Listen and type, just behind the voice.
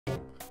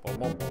Good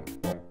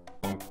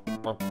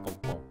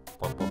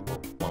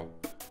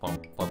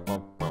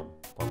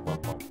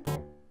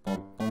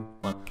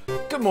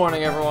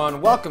morning,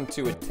 everyone. Welcome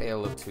to A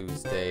Tale of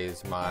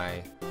Tuesdays,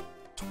 my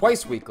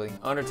twice weekly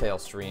Undertale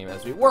stream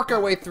as we work our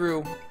way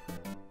through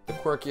the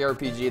quirky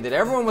RPG that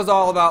everyone was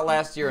all about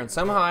last year, and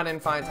somehow I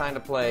didn't find time to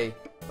play,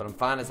 but I'm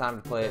finding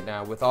time to play it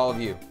now with all of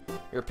you.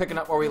 We're picking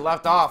up where we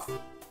left off.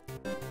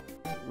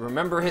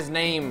 Remember his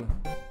name,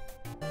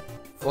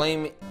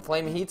 Flame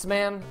Heats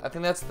Man? I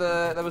think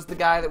that was the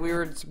guy that we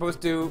were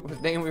supposed to,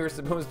 whose name we were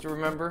supposed to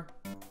remember.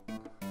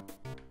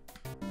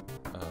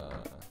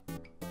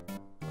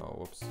 Oh,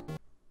 whoops.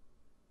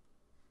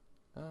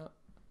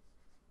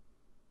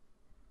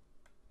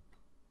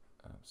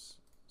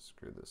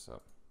 Screwed this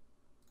up.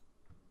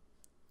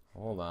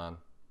 Hold on.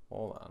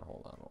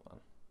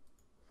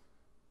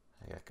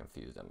 I got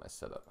confused on my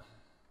setup.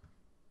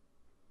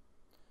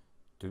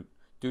 Do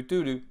do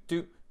do do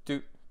do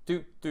do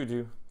do do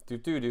do do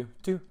do do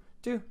do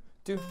do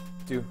do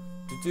do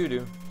do do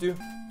do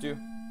do.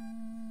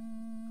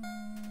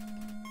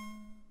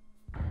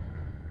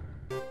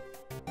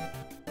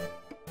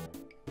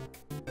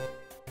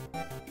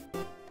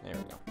 There we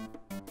go.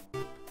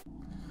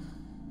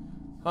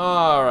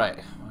 All right.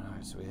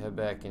 So we head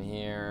back in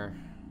here.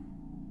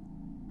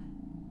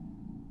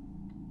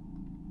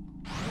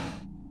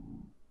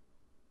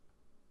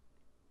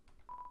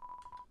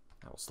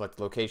 I will select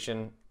the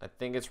location. I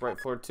think it's right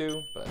floor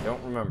 2, but I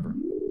don't remember.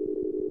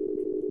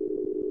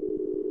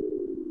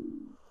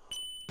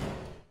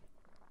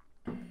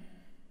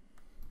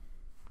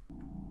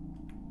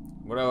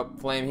 What up,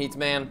 Flame Heats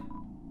Man?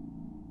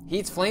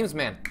 Heats Flames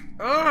Man.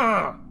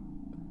 Ugh!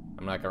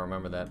 I'm not gonna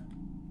remember that.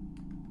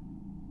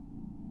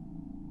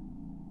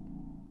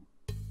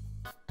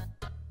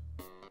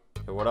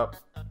 Hey, what up?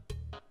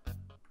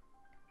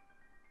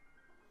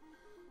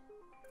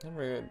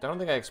 I don't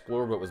think I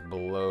explored what was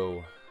below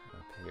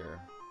up here.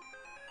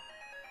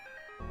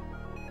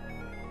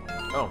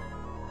 Oh.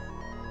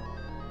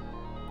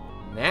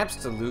 Naps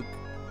to Luke.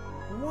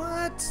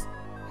 What?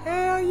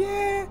 Hell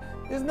yeah!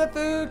 Isn't that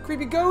the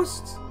creepy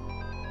ghost?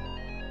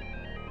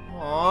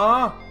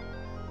 Aww.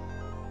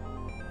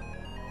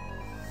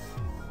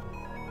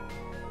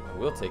 I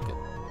will take it.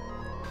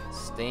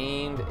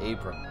 Stained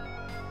apron.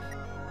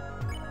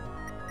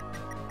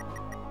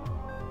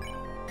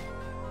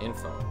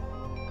 Info.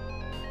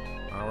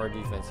 Armor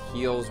defense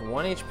heals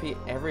 1 HP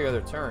every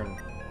other turn.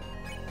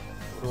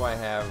 What do I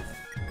have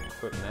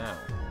equipped now?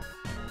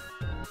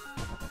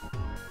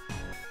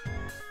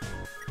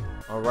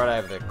 Alright, I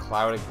have the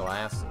clouded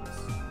glasses.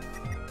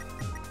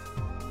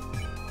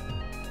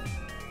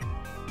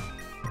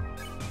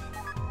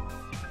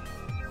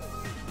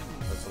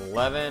 That's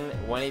 11,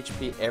 1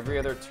 HP every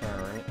other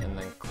turn, and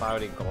then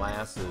clouded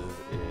glasses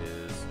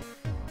is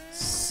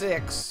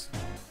 6.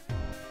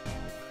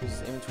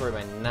 Increases inventory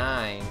by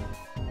 9.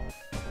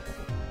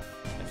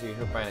 After you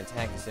hit by an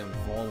attack, is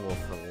invulnerable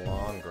for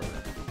longer.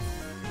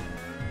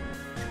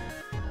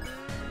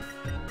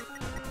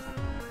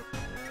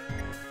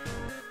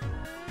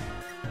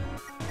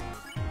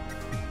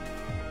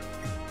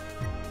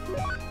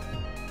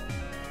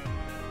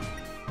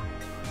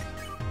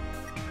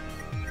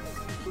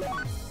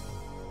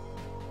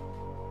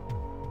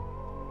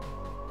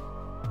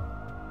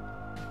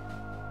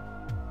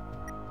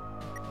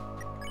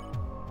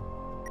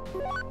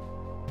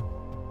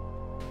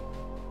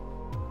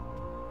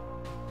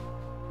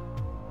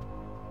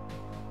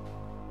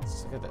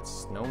 Let's look at that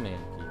snowman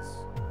piece.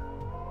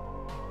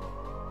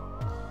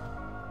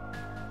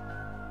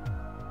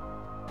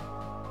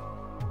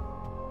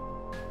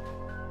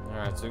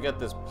 Alright, so we got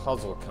this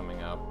puzzle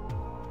coming up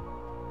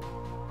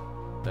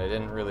that I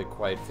didn't really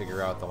quite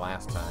figure out the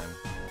last time.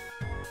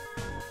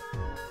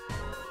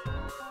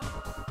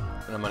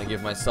 And I'm gonna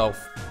give myself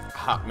a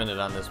hot minute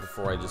on this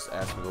before I just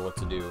ask people what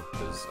to do,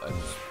 because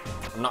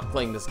I'm not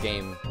playing this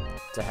game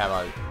to have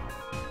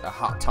a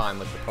hot time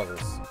with the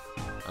puzzles.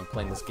 I'm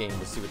playing this game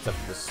to see what's up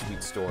with this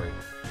sweet story.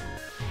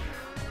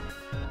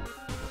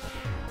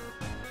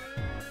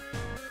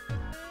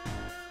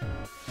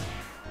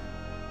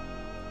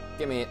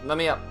 Let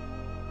me up.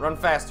 Run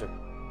faster.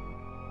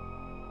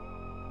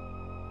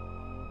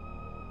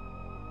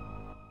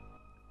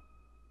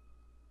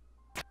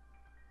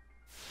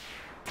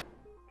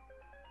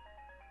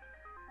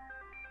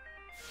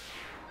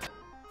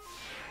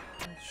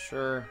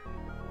 Sure.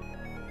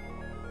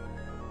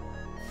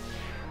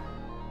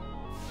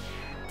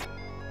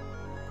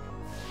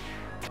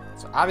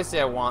 So obviously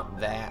I want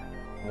that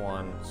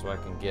one so I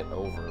can get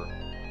over.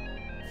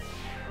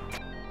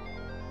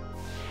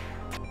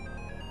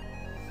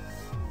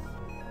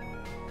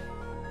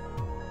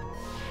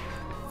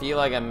 I feel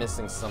like I'm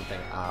missing something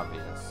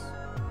obvious.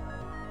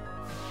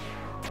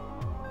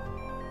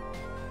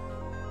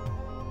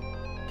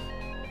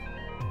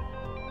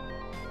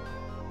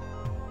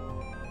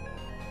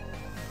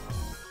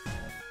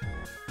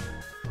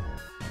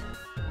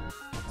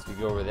 So you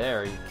go over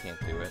there, you can't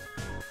do it.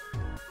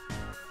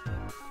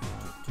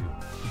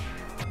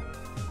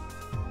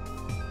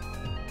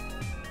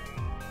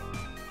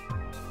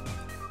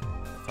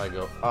 I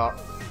go up.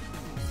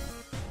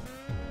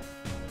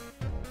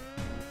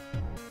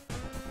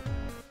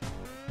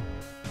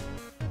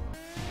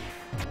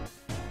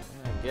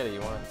 I get it,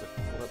 you want it to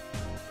flip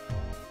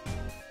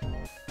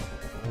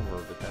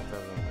over, but that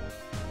doesn't...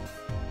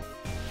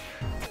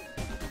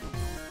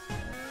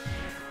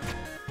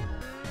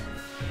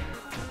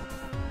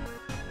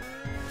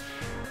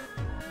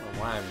 I don't know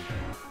why I'm...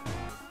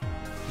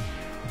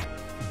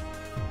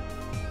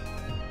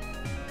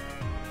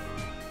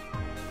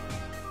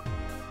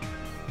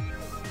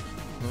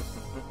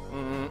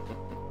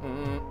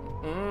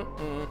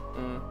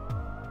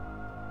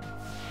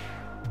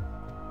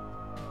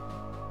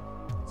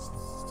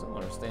 Still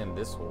understand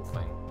this whole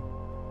thing.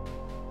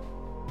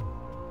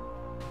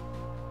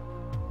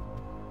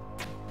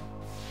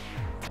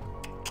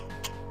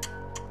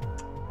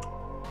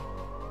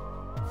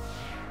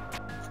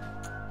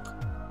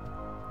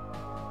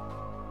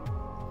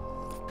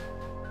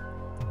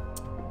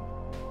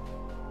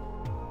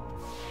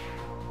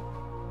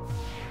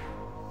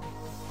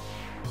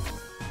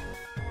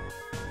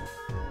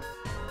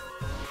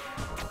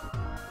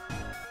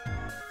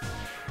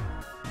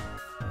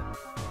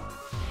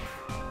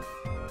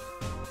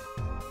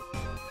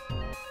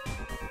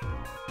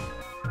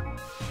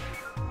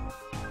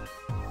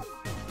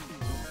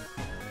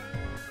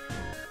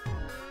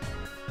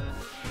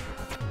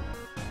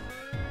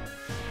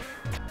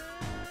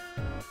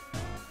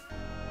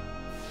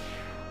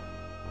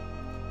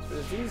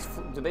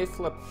 Do they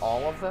flip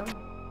all of them?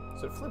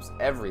 So it flips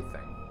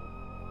everything.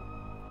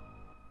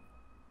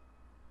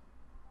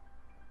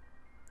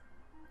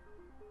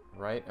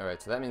 Right?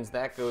 Alright, so that means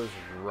that goes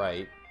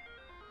right.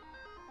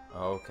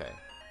 Okay.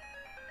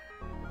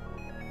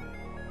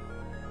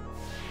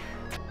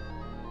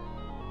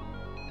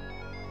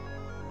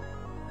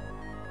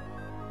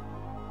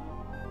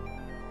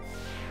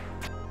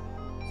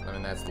 So, I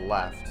mean, that's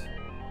left.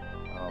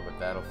 Oh, but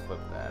that'll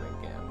flip that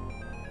again.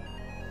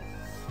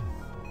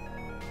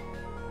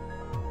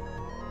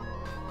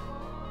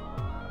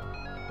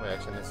 Wait,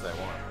 actually, this is what I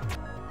want.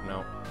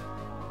 No.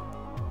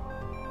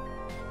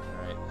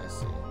 Alright, I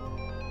see.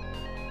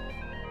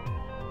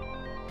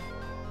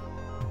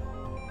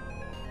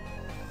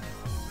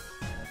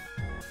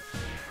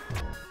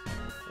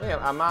 Wait,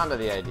 I'm onto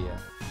the idea.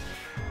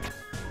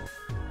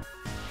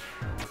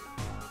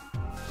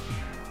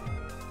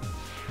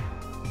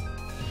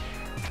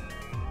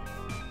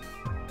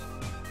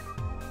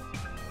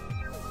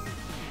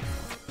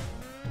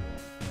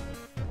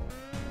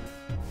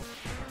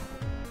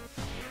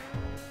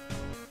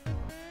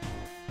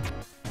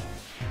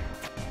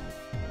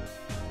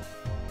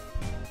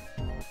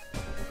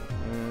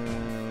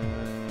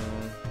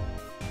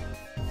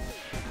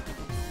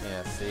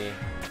 Yeah, see?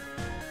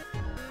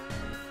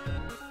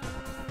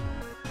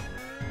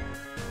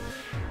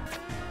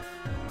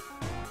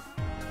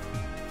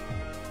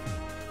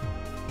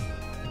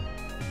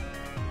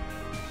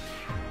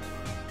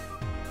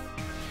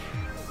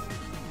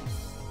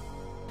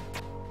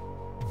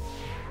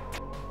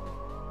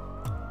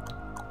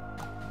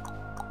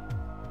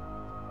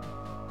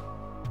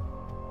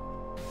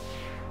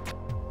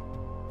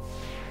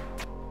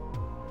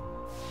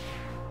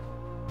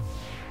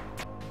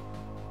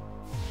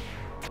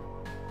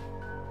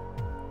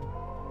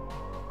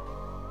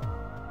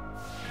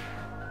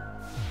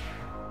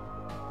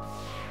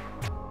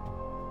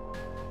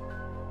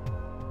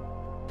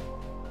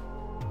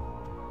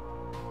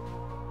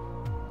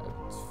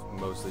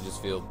 Mostly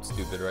just feel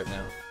stupid right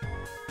now.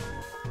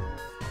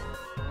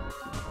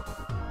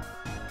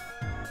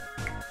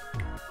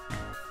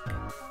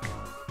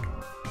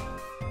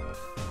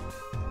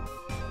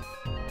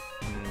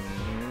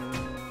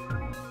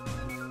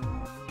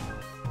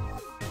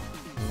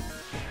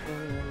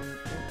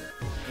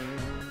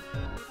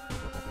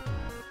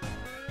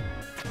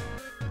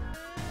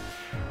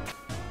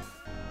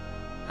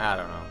 I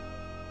don't know.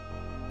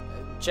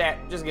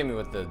 Chat, just give me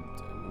what the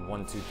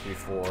 1, 2, 3,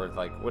 4.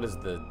 Like, what is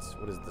the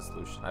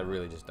solution? I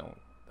really just don't.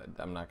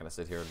 I'm not gonna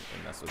sit here and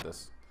mess with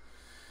this.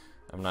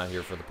 I'm not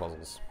here for the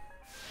puzzles.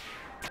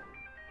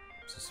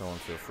 So someone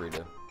feel free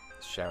to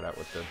shout out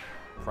what the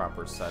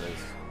proper set is.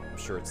 I'm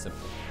sure it's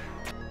simple.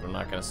 But I'm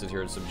not gonna sit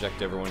here and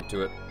subject everyone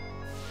to it.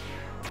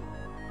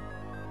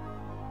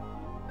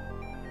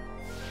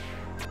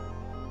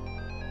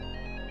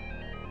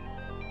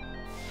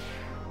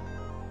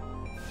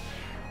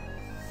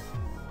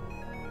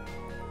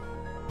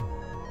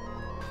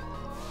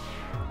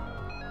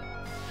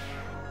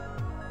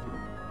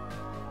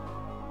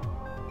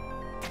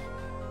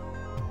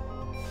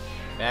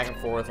 Back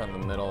and forth on the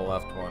middle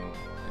left one,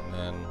 and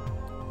then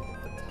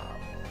hit the top.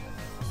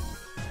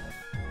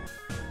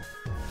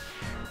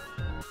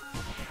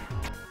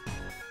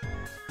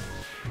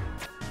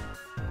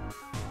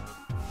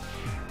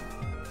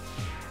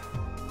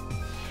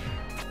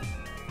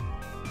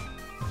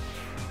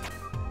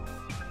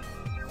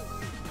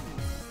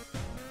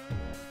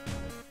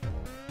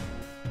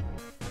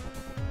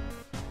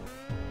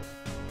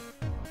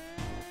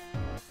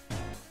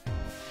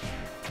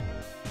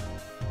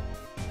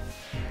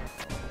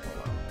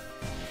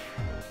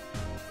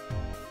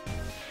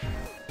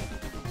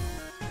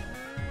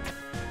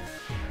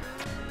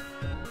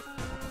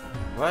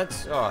 What?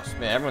 Oh,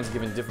 man, everyone's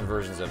giving different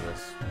versions of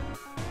this.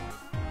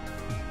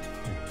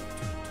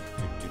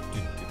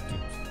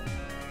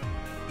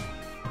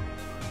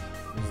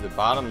 Use the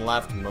bottom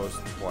left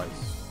most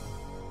twice.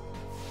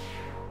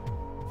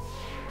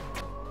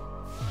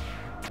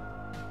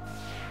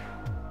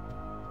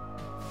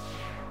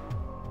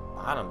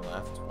 Bottom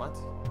left? What?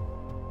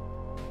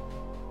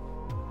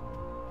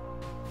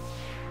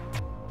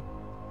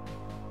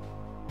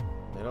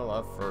 Middle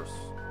up first.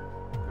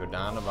 Go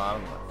down to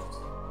bottom left.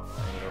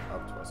 And go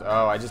up twice.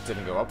 Oh, I just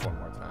didn't go up one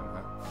more time,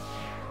 huh?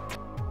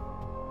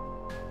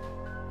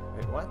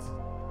 Wait, what?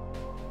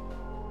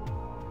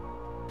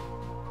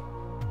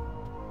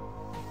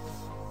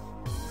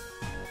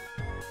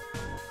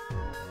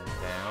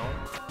 And down.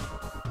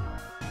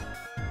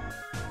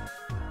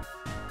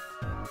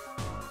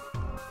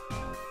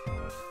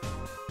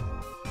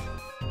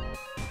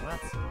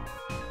 What?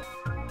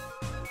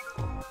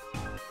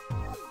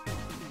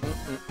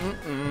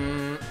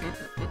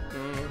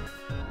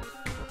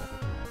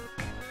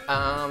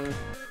 I'm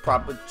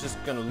probably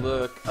just gonna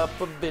look up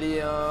a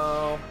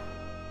video.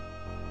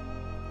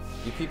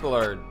 You people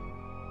are...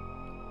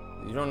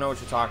 You don't know what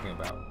you're talking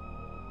about.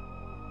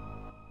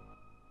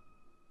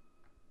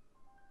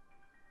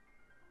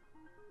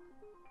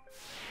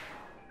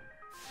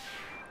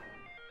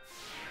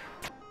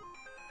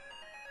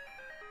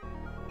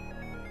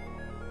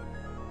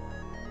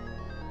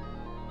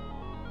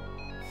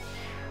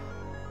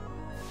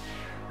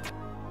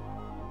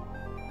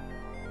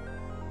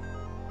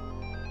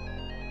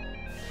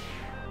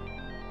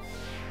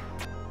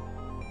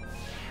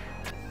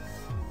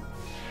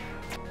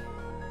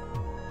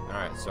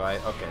 Alright, so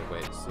okay,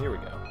 wait, so here we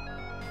go.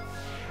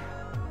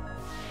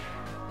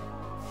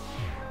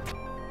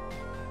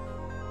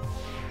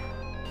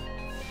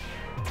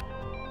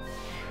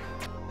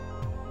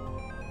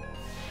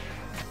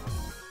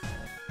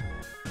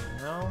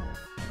 No?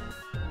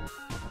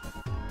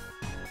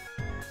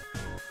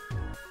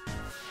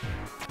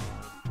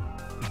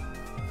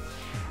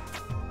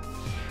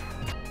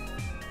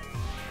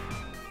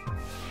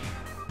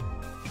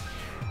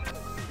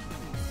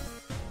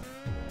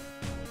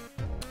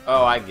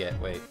 Oh, I get.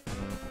 Wait.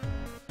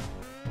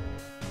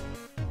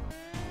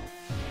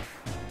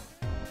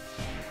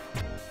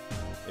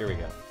 Here we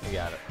go. We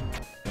got it.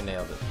 We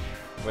nailed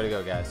it. Way to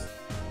go, guys.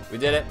 We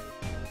did it.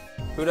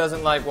 Who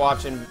doesn't like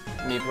watching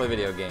me play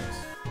video games?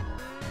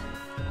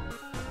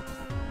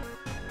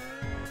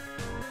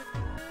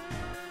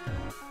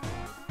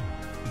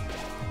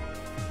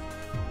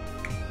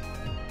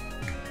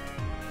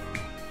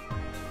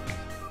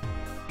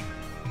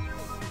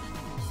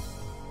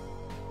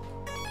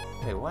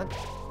 Wait, what?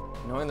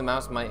 Knowing the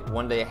mouse might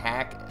one day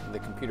hack the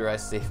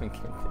computerized save and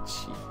get the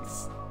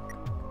cheese.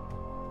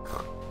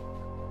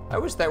 I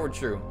wish that were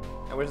true.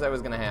 I wish that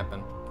was gonna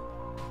happen.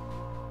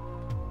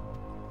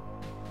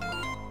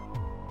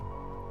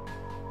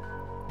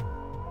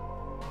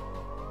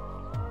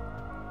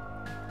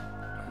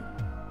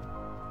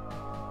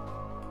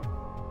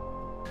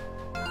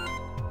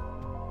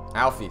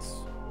 Alphys.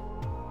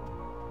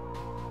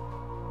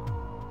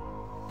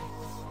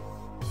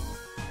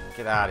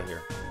 Get out of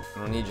here. I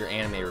don't need your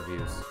anime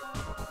reviews.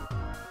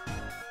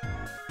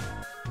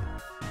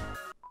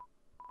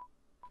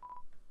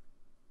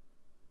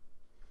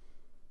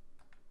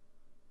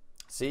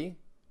 See?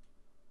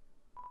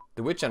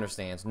 The witch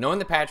understands. Knowing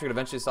that Patrick would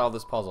eventually solve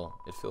this puzzle,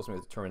 it fills me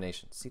with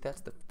determination. See,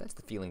 that's the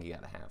feeling you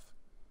gotta have.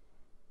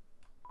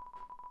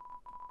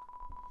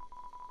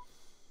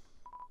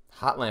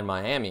 Hotline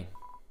Miami.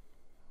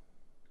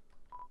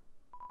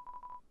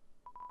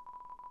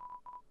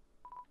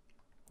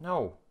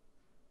 No.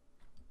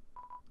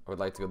 I would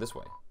like to go this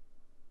way.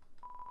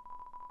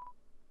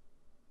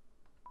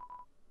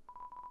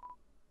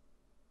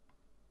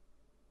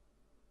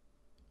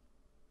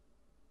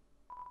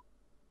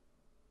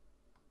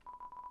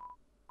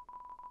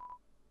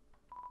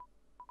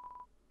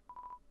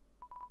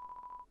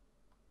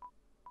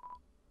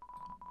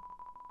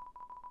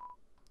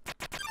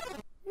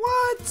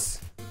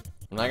 What?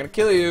 I'm not gonna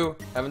kill you.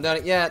 Haven't done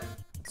it yet.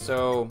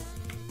 So,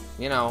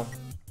 you know,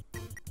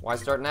 why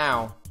start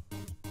now?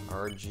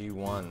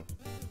 RG1.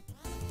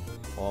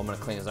 Oh, I'm gonna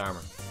clean his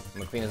armor. I'm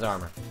gonna clean his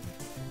armor.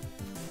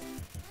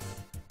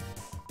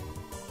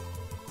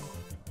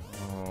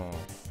 Oh.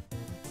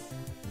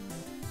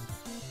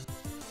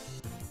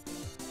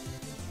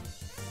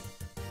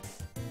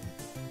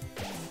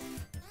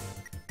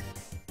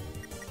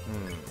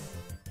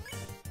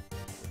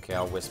 Okay,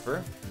 I'll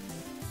whisper.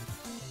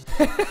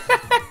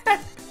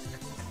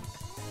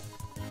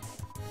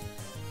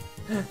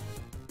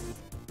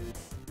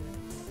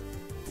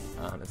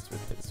 Honest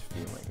with his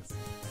feelings.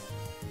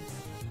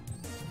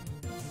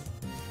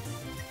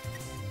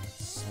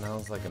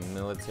 Smells like a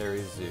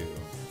military zoo.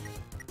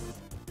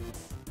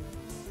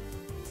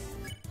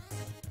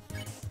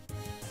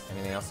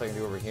 Anything else I can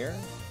do over here?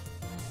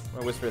 I'm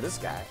gonna whisper to this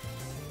guy.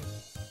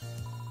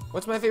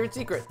 What's my favorite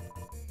secret?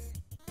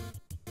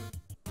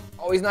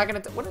 Oh, he's not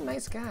gonna. What a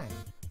nice guy.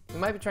 He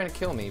might be trying to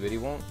kill me, but he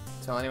won't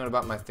tell anyone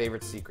about my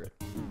favorite secret.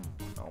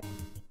 Oh.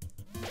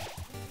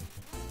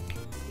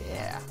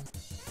 Yeah.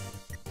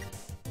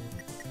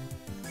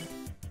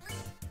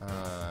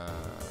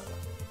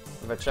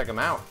 What if I check him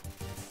out?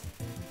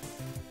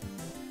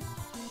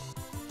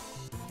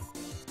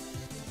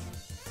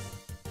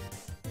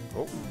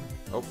 Oh,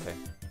 okay.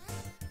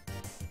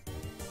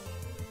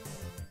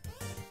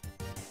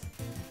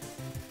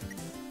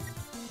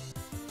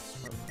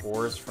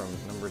 Ores from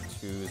number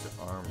 2's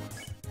armor.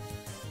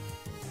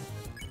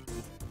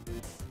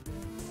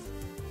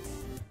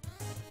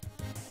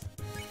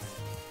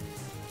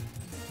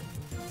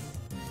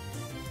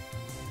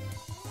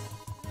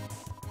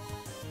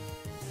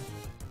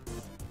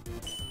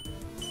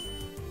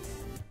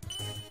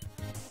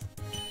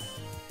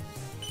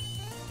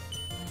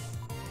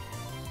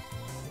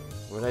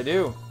 What'd I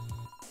do?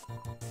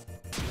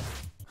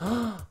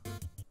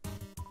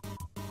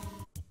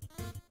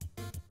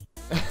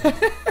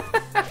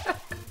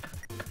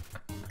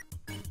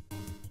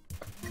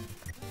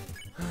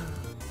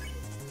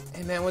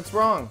 Hey man, what's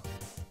wrong?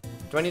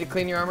 Do I need to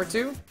clean your armor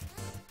too?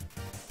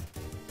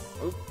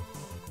 Oop.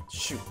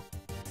 Shoot.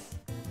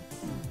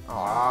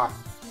 Ah.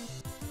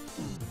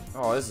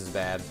 Oh, this is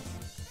bad.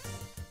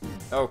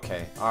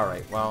 Okay,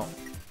 alright, well.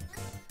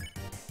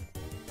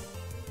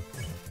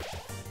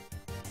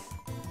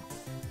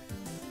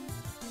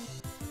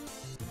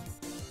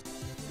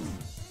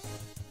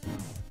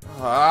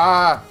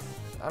 Ah!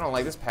 I don't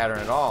like this pattern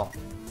at all.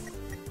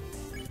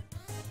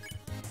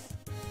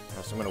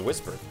 So I'm gonna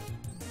whisper.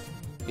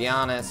 Be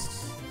honest.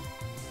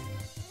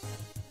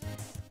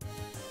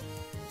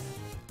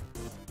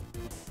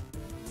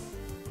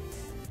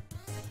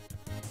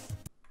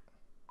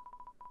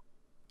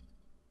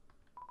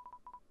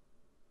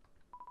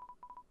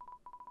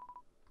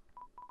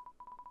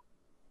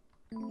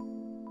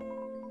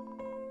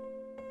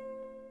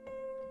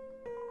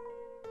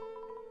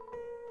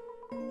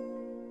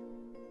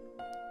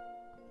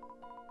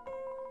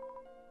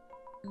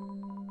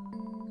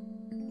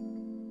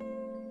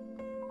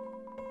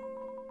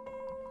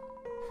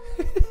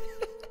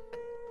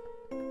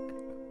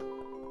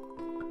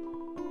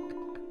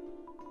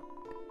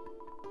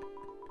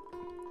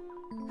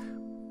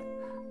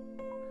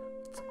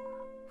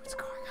 What's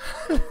going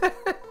on?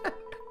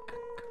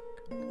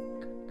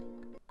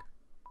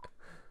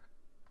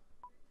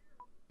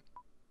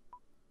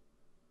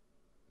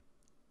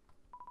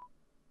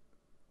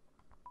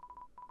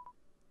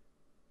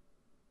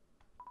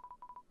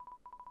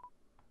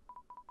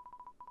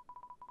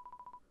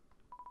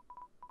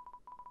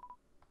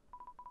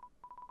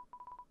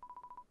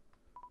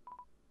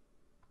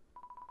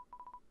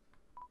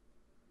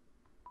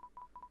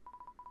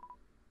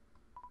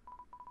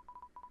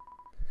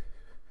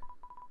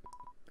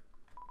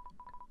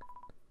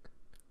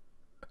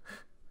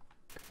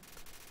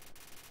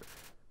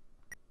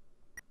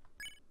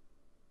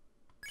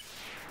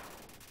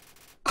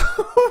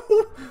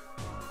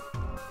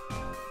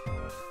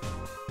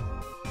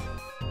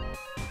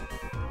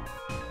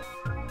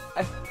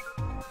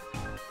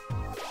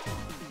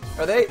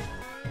 Are they?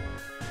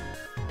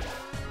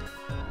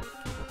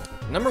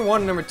 Number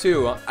 1 and number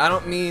 2, I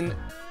don't mean...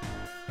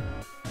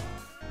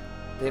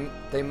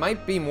 They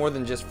might be more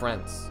than just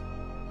friends.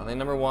 I think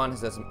number 1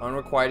 has had some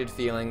unrequited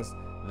feelings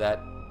that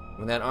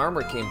when that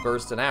armor came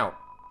bursting out,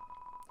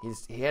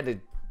 he had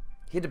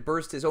to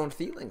burst his own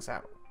feelings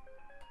out.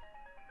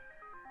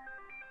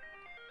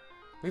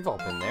 We've all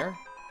been there.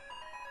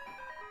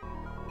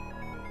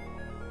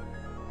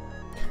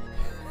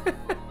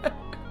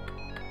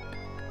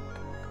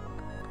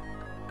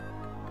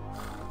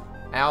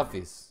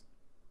 Alphys,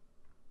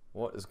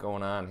 what is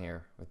going on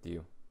here with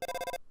you?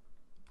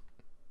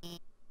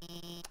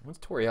 When's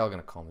Toriel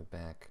gonna call me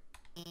back?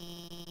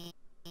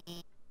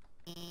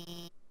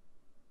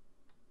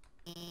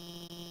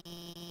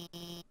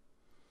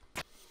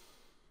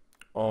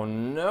 Oh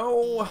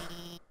no!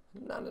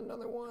 Not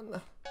another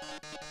one.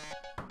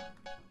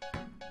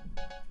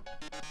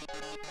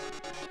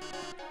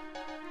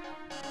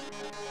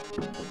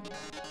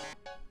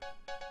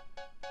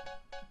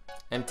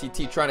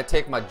 MTT trying to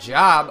take my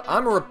job.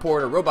 I'm a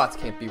reporter. Robots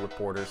can't be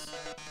reporters.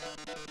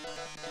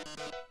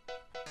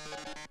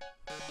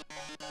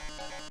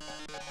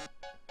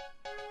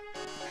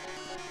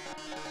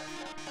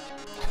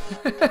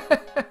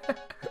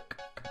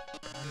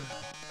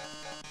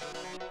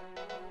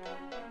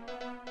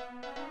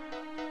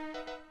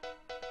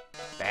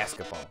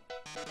 Basketball.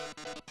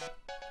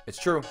 It's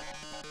true.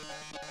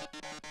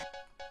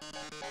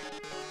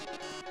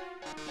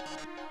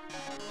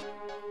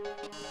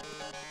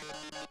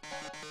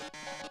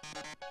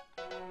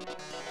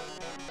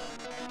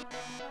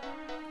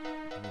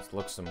 Let's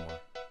look some more.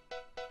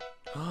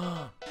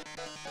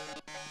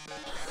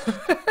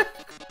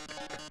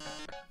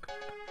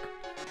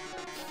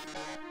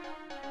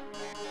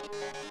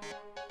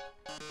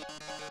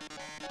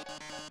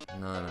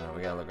 No,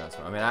 we gotta look around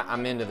some. I mean,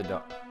 I'm into the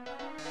dog.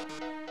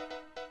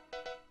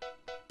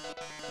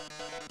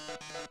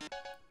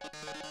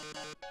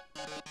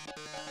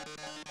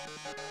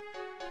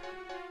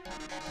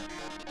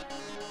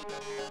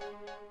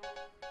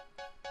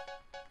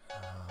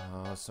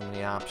 Oh, so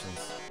many options.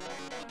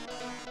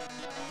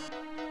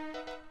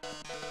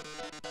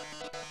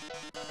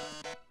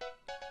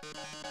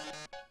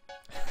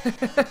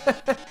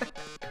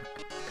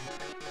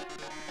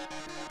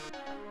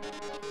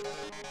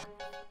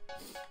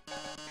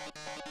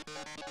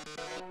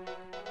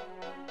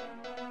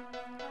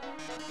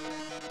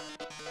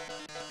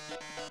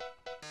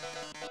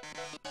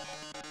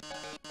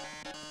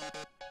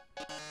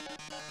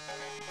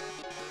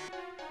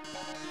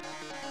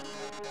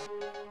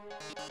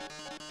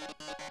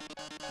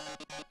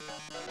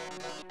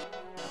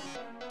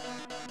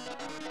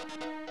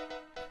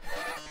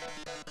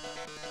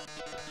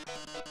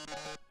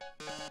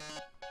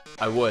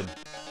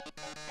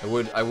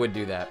 I would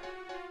do that.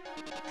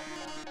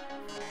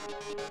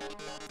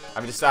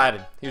 I've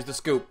decided. Here's the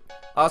scoop.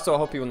 Also, I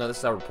hope people know this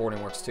is how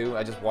reporting works too.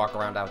 I just walk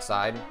around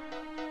outside.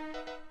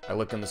 I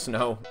look in the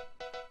snow,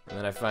 and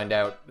then I find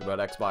out about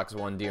Xbox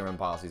One DRM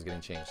policies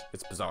getting changed.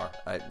 It's bizarre.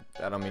 I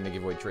don't mean to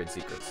give away trade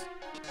secrets.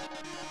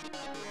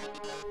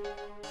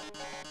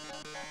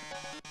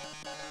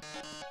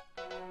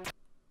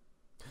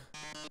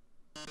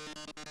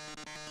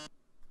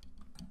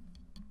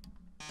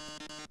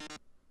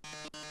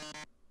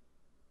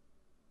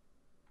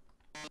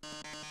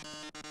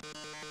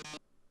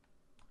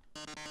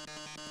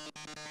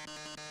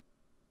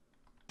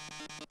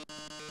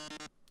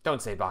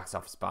 Don't say box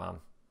office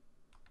bomb.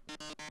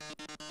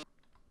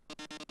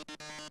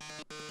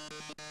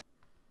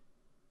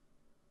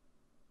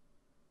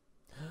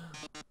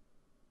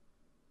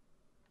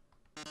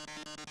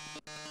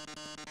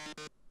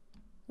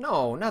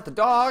 No, not the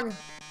dog.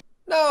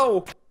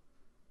 No!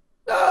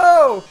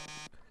 No!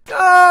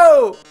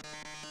 No!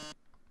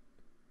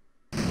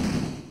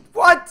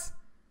 What?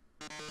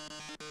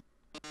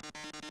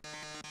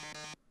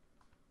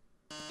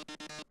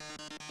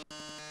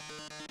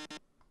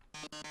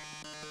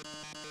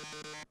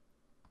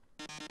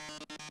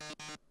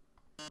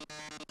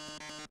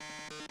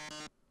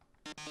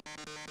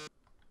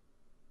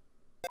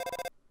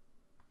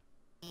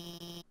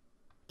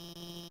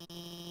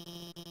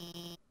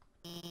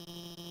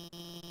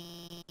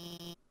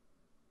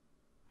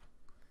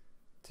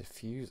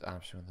 Diffuse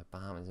option when the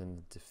bomb is in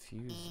the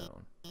diffuse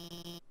zone.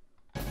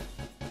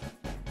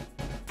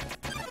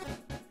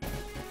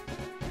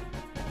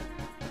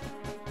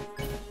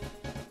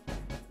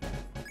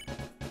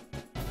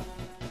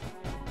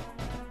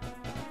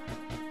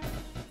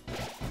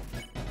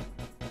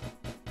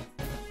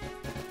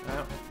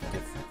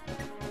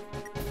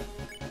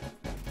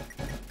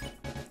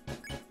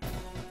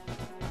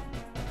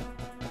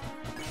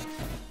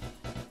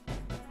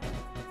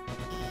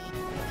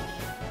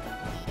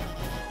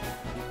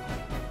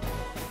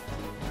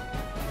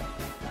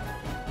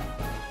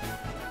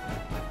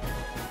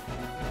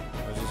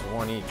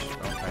 One each.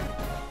 Okay.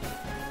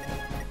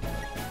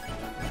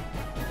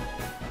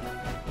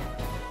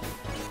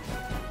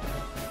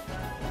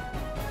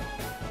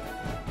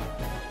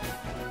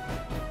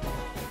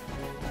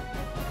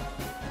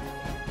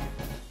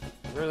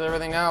 Where's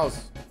everything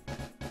else?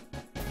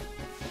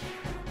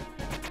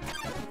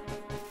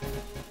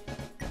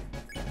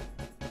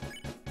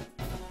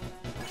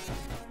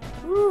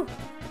 Woo!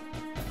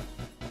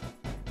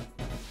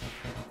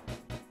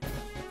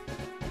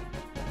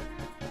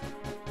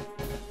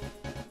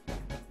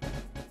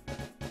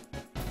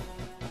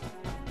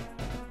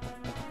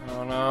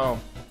 Oh no.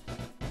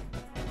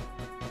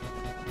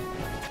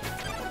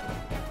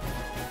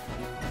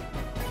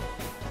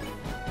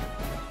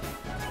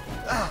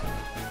 Ah.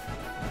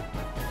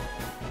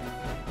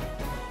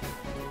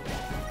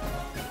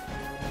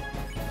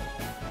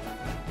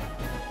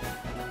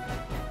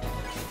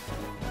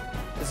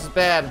 This is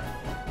bad.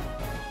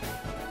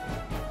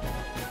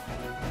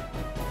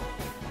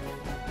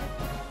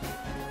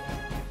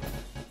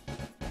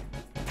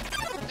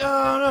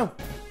 Oh no.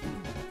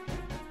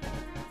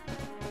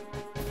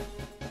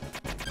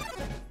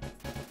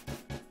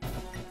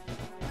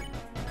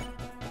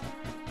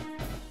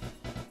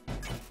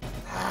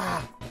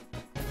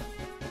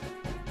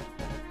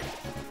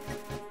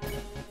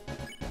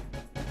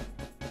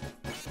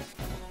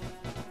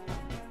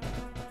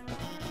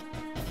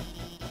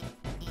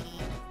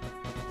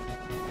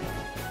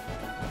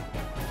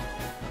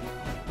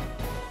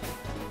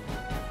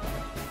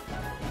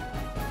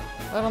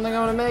 I don't think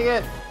I'm gonna make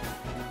it.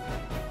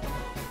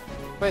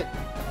 Wait.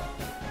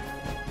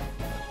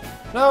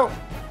 No!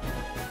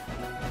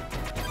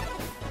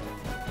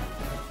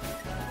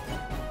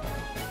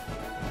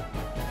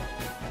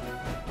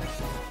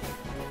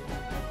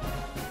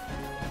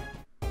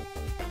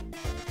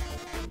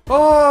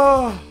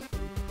 Oh!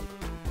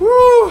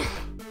 Woo!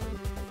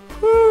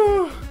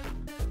 Woo!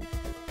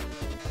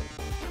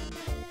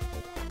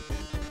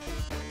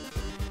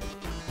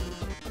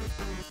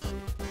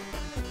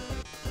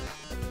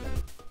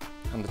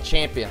 I'm the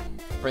champion.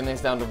 Bring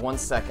things down to 1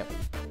 second.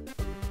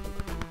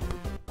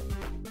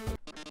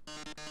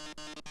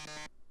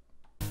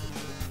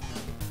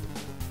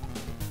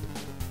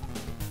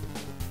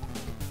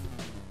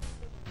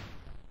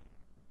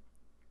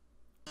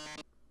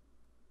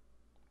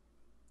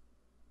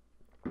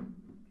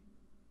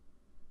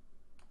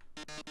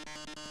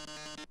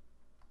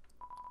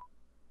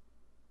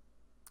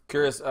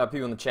 Curious,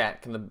 people in the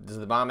chat, does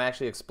the bomb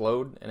actually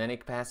explode in any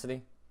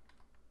capacity?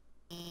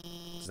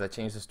 that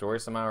change the story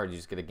somehow, or do you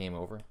just get a game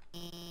over?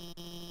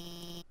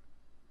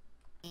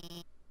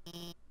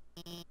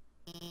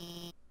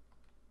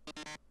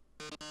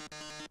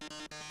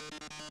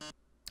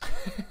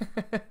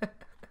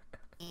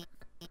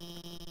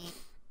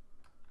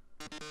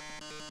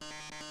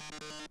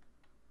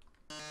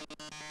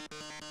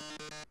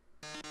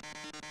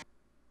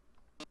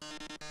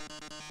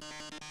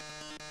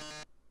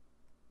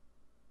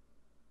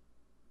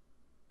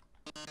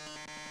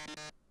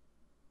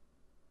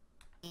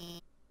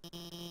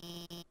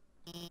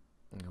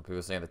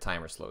 People saying the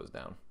timer slows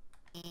down.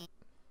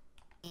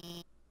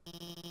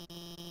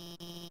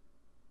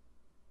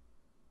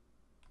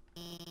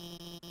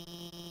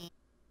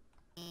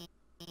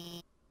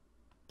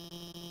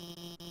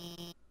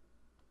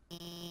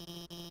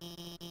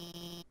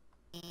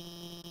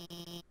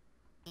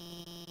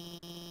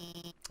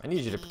 I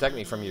need you to protect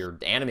me from your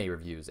anime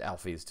reviews,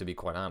 Alphys, to be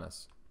quite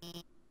honest.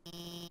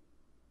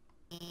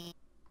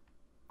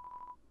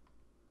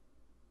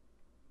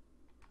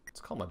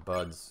 Let's call my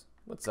buds.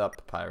 What's up,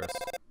 Papyrus?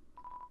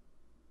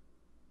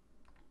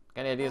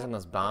 Got any ideas on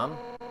this bomb?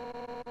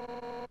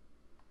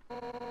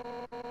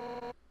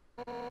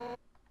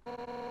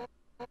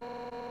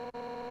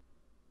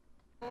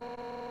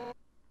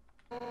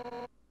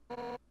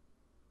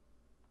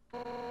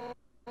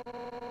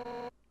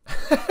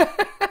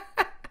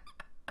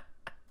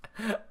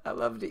 I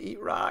love to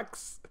eat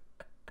rocks.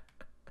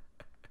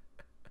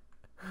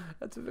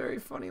 That's a very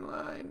funny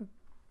line.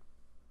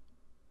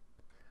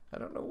 I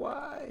don't know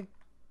why.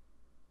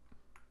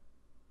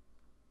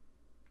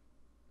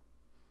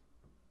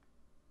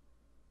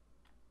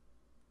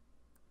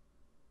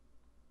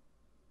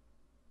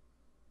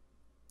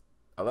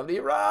 I love to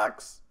eat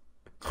rocks.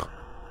 I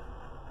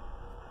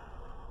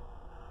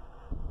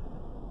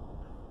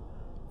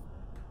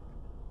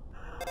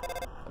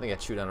think I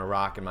chewed on a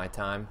rock in my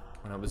time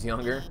when I was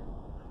younger.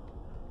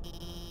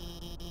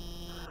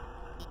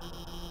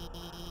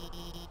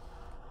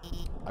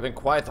 I've been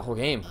quiet the whole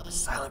game. I'm a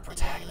silent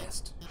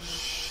protagonist.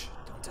 Shh,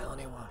 don't tell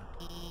anyone.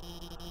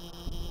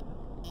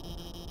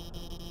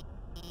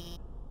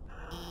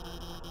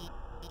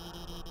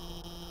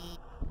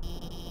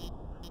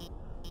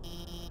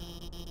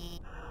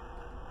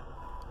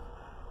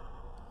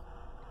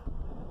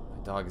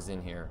 My dog is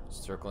in here,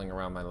 circling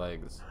around my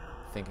legs,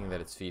 thinking that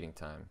it's feeding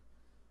time.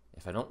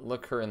 If I don't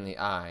look her in the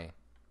eye,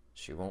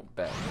 she won't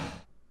beg.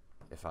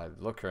 If I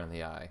look her in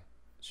the eye,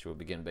 she will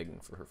begin begging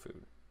for her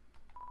food.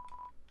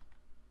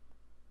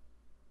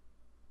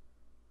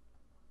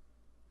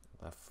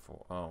 Left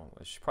for, oh,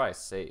 I should probably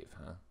save,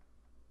 huh?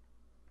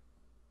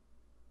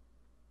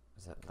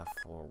 Is that left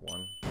floor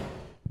 1?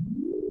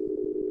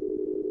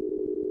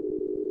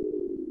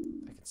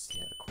 I can see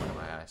out of the corner of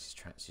my eye.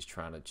 She's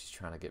trying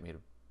to get me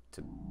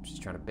she's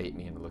trying to bait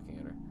me into looking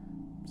at her.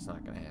 It's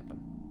not gonna happen.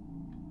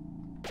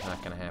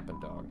 Not gonna happen,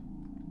 dog.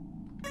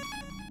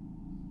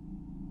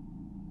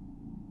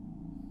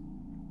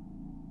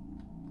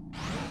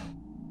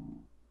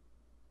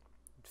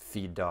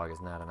 Feed dog is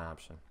not an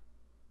option.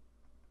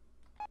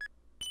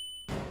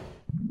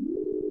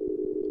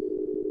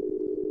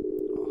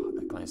 Oh,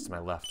 I glanced to my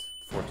left.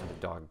 Fortunately,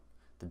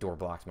 the door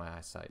blocked my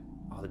eyesight.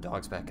 Oh, the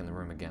dog's back in the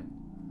room again.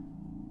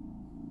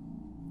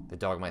 The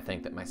dog might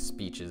think that my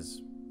speech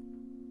is...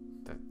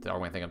 The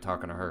dog might think I'm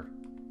talking to her.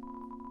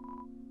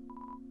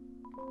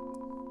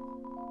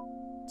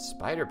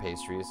 Spider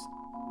pastries?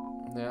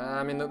 Yeah,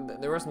 I mean,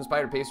 there were some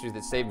spider pastries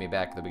that saved me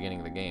back at the beginning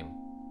of the game.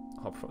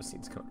 All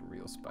proceeds go to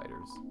real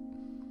spiders.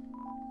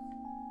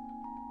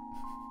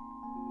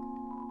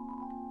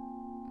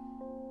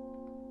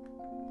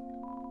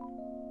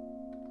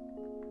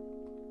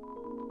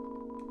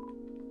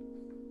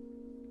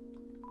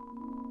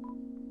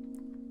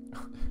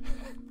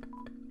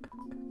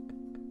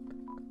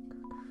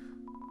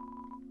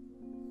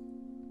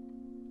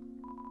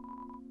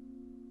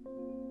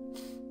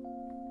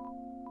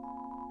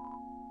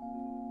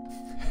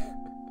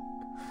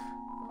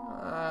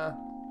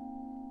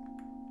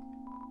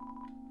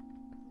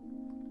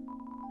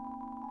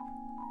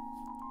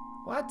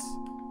 What?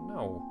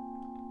 No.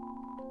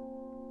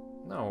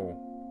 No.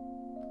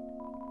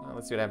 Well,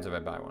 let's see what happens if I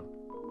buy one.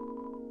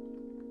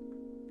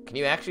 Can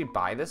you actually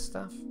buy this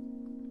stuff?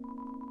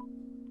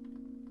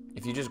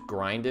 If you just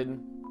grinded,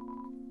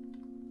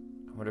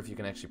 I wonder if you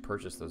can actually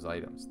purchase those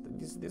items.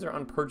 These are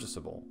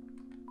unpurchasable,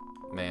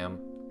 ma'am.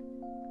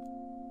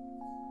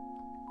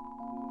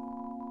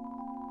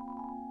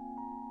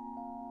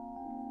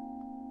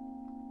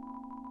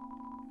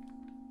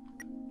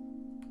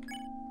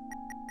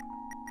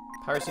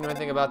 Pirates, you know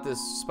anything about this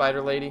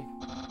spider lady?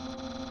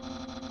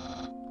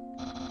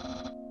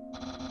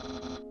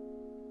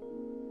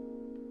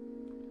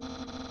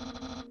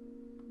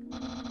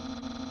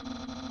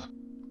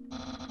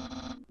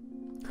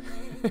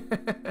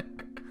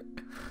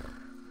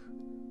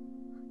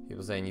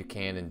 People saying you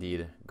can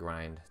indeed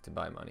grind to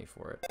buy money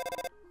for it.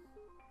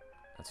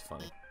 That's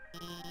funny.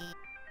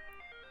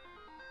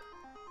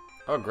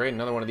 Oh great,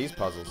 another one of these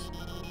puzzles.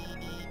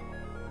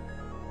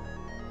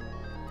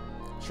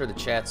 Sure, the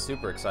chat's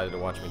super excited to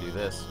watch me do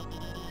this.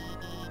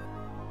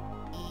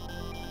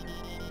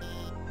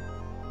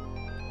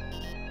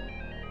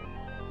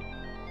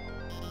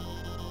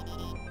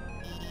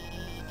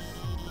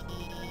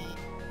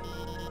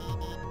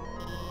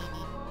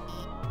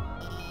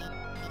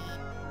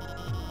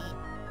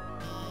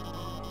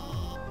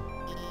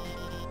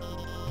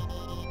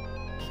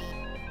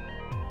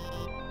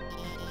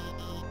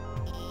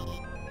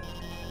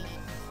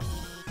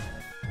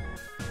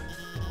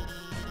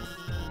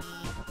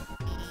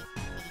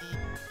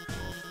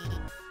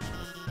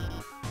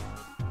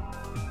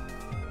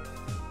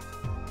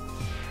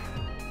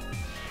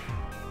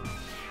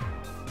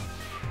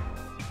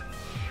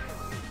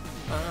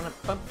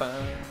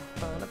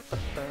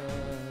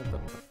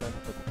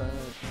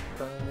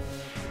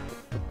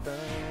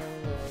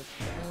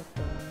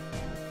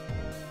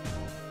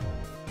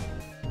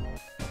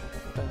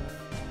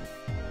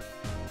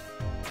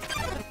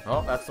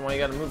 Oh, that's the one you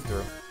gotta move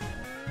through.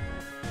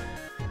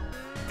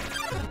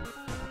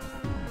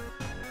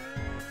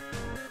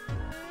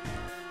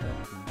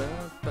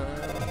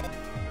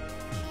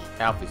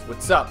 Alphys,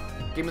 what's up?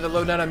 Give me the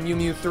lowdown on Mew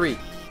Mew 3.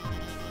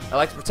 I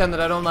like to pretend that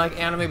I don't like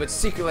anime, but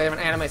secretly I have an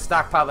anime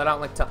stockpile that I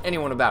don't like to tell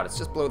anyone about. It's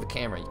just below the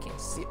camera. You can't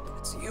see it, but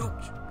it's huge.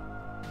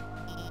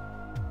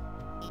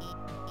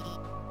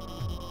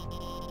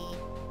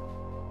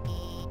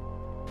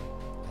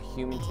 A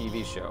human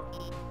TV show.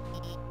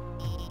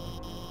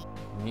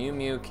 Mew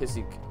Mew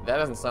Kissy. That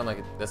doesn't sound like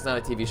it. That's not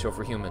a TV show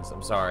for humans.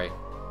 I'm sorry.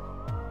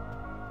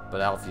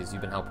 But Alphys,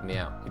 you've been helping me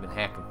out. You've been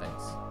hacking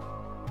things.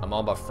 I'm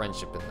all about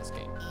friendship in this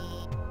game.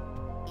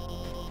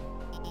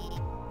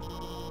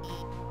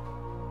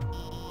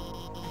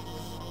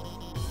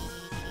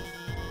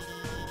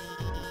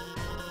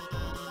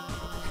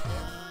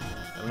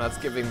 I'm not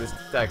skipping this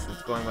text.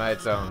 It's going by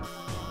its own.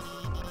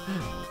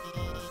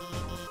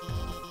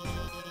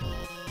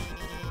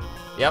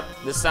 Yep,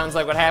 this sounds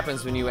like what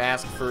happens when you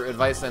ask for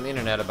advice on the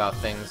internet about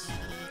things.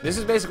 This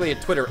is basically a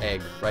Twitter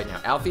egg right now.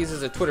 Alphys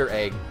is a Twitter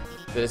egg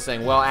that is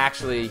saying, well,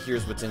 actually,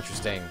 here's what's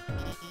interesting.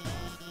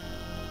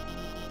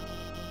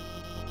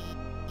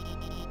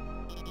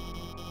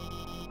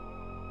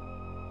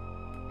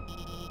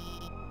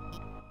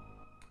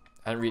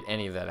 I didn't read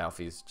any of that,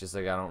 Alphys, just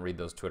like I don't read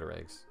those Twitter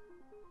eggs.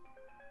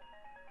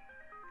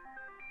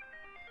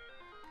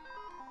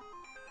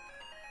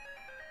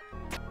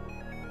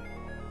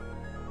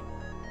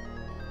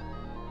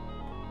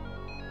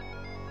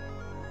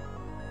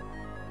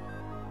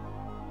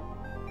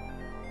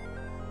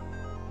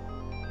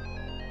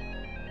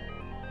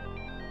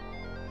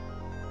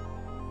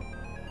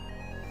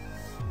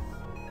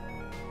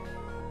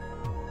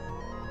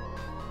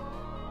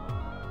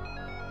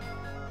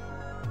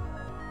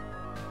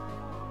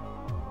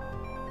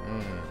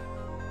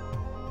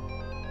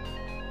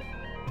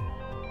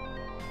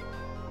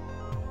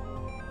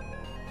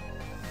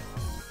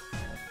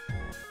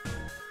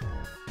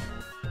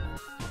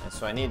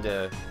 So I need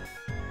to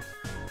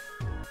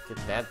get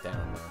that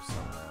down there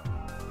somehow.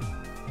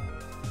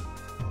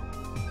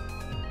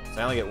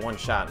 So I only get one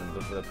shot,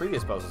 and for the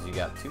previous puzzles you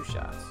got 2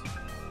 shots.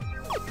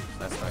 So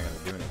that's not gonna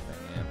do anything,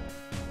 yeah.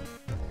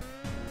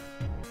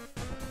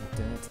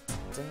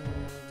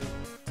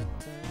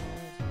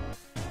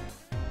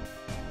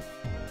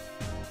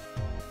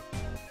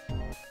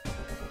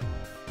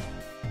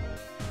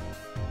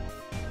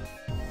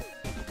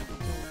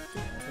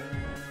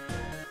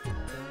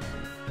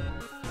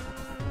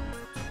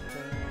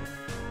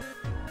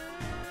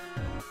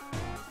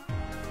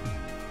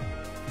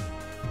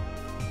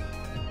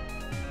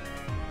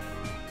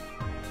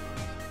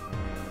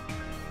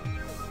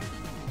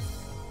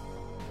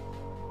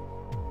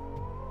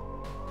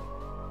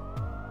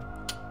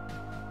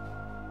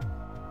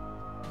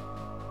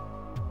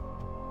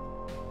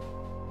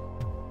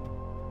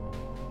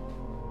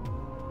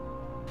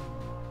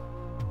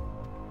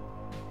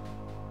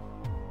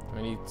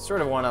 I mean, you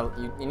sort of want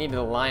to, you need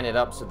to line it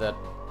up so that,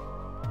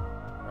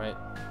 right,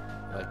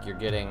 like you're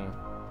getting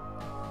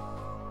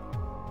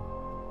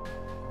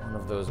one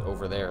of those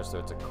over there so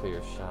it's a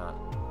clear shot.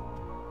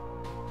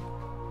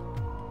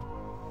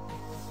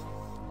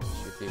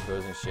 Shoot the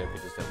opposing ship,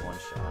 you just have 1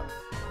 shot.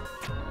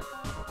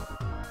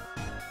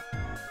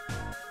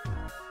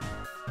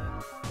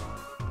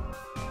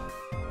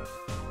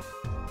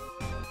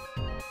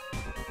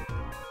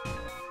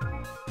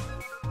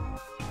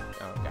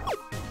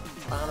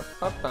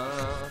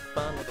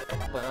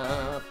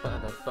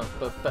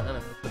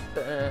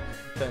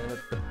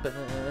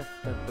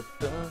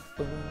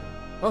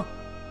 Oh,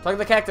 talk to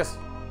the cactus.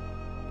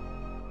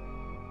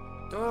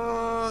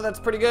 Oh, that's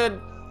pretty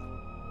good.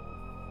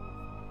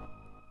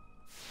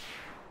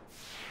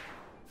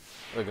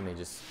 Look at me,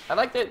 just. I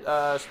like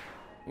that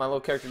my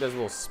little character does a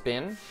little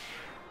spin.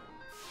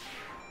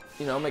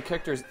 You know, my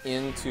character's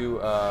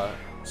into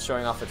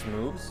showing off its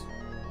moves.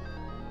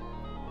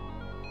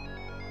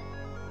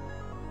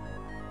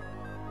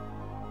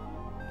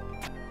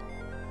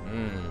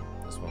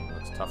 This one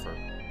looks tougher.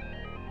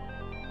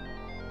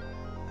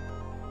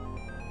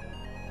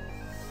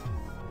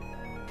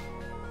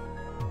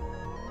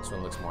 This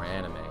one looks more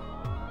anime.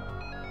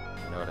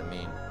 You know what I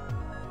mean?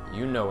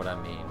 You know what I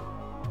mean.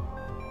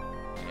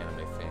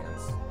 Anime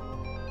fans.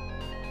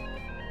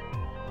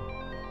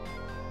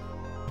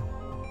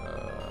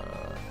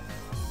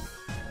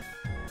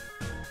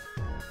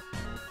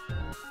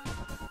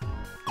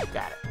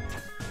 Got it.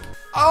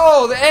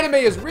 Oh, the anime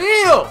is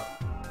real!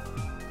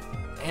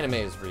 Anime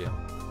is real.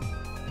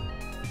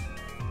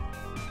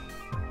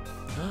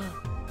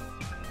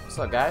 What's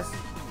up, guys?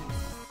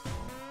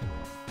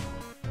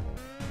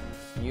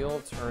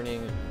 Heel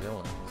turning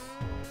villains.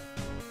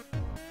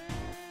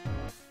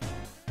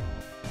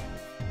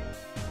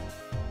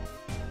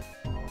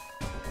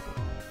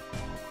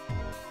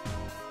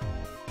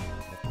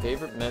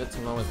 favorite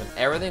meditative moment is when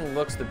everything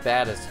looks the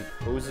baddest, he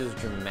poses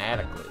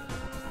dramatically.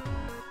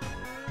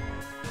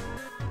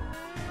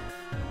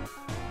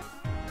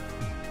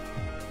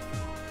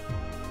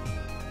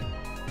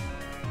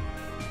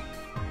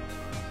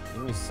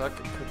 When you suck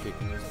at cookie,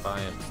 can you just buy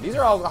it? These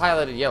are all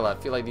highlighted yellow. I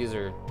feel like these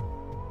are...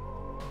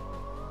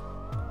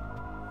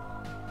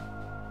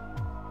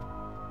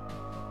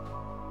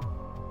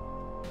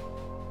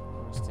 I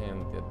don't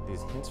understand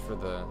these hints for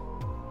the...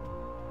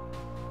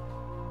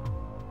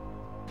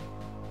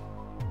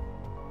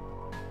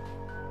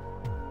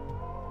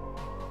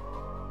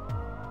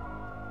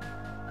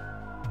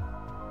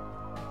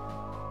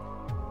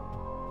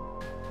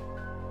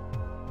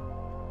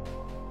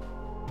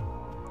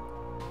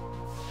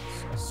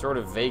 Sort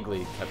of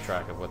vaguely kept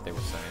track of what they were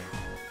saying.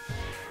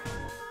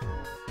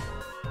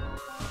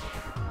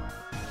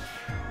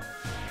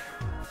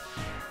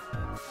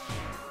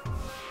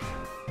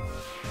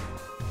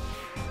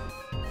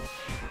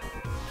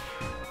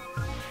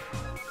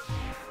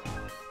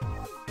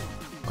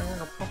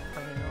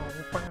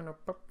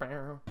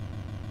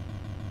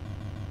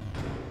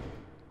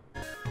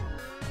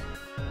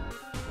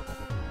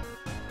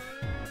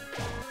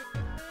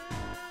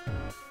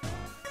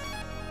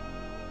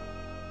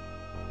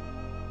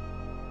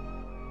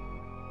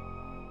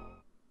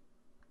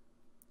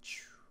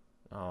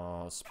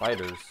 Oh,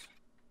 spiders.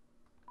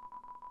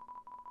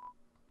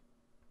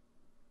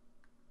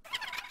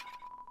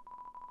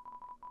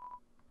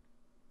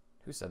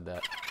 Who said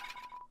that?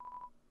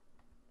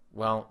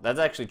 Well, that's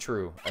actually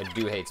true. I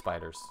do hate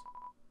spiders.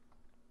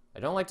 I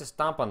don't like to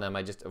stomp on them,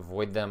 I just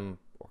avoid them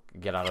or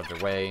get out of their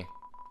way.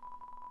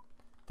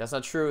 That's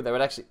not true. That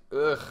would actually...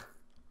 Ugh.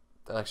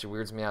 That actually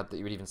weirds me out that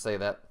you would even say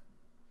that.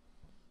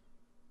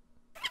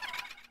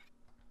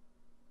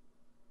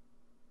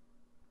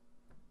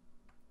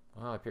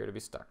 Well, I appear to be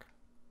stuck.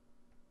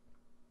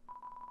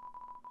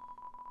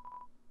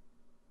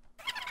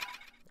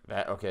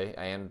 Okay,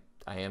 I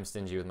am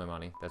stingy with my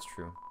money. That's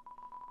true.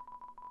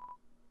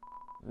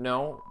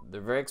 No,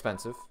 they're very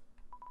expensive.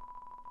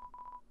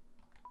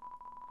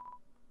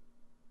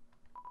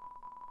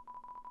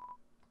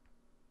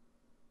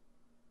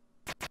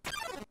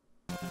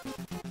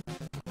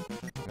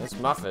 Miss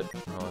Muffet.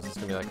 Oh, is this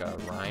gonna be like a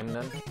rhyme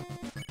then?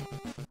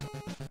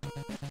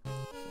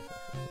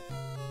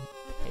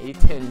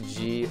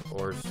 A10G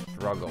or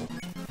struggle.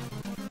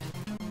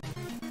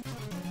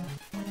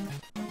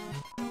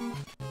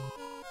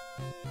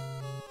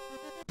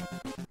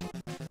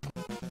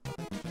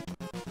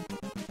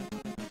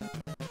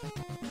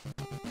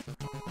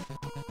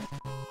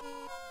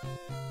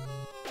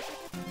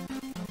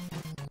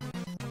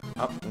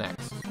 Up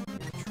next,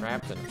 you're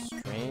trapped in a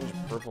strange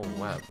purple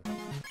web.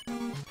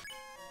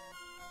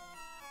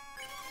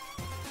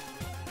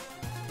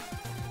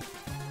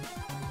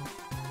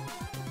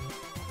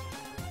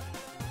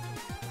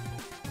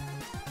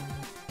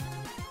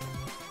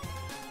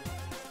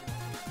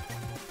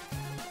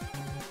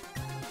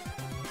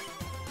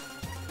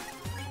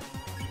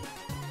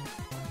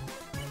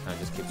 I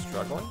just keep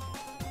struggling.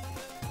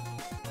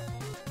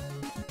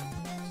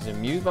 She's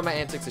amused by my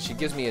antics and she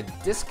gives me a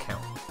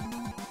discount.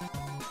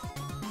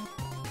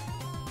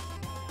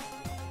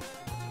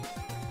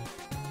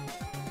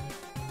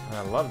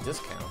 I love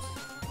discounts.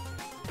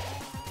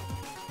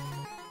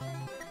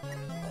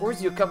 Of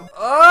course you come.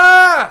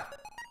 Ah!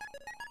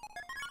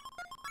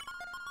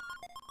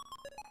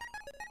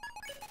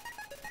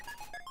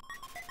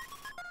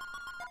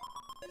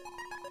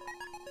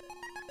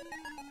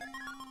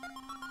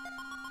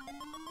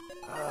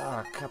 Ah,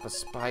 a cup of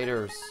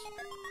spiders.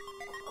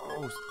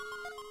 Gross.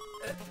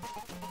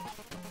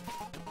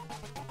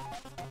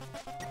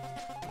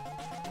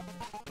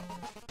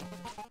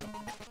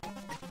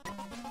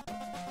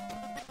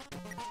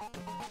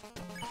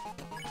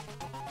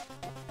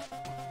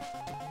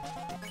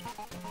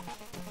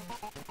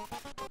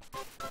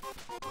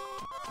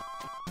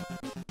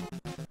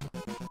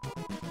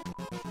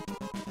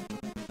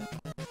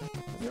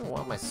 I didn't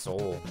want my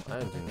soul. I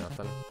didn't do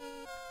nothing.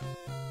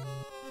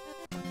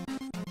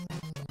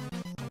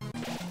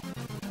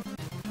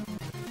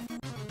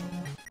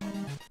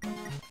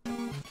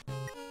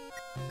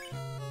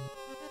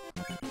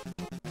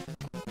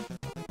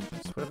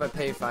 So what if I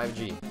pay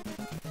 5G?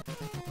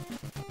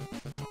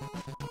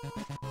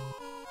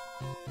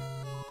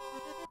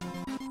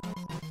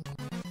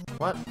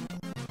 What?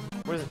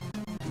 What is it?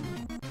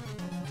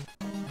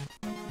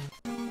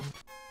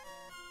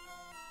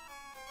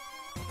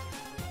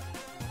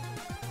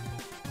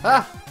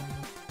 Ah!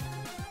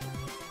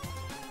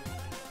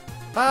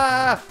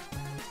 Ah!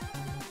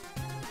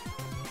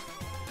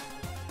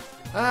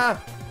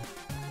 Ah!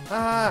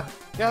 Ah!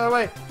 Get out of the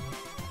way!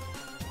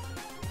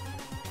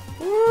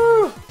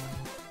 Woo!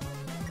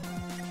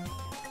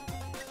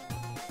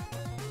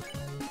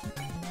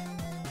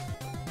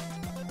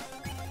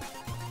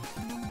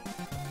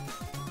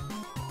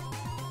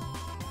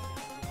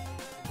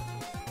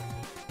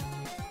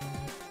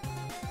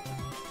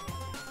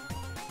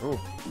 Ooh.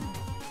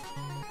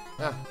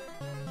 Ah.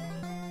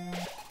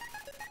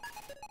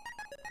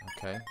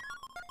 Okay.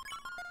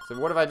 So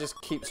what if I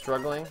just keep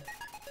struggling?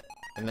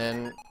 And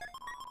then,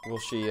 will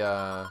she,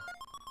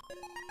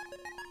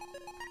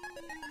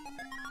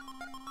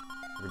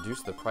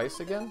 reduce the price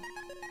again?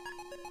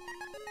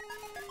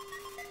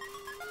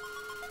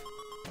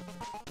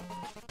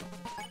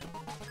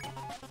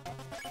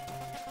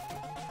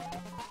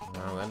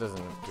 No, that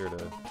doesn't appear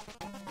to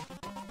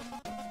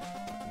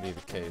be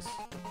the case.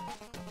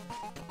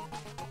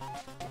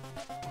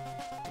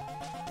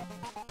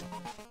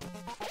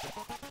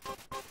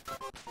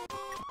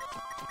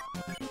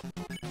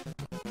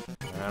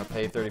 I'm gonna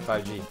pay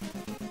 35G.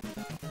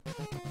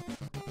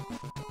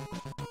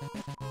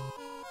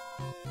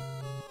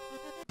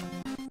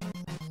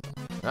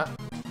 Ah,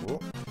 whoa,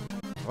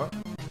 what?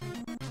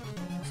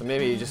 So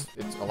maybe it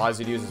allows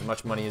you to use as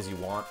much money as you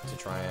want to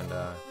try and,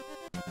 I'm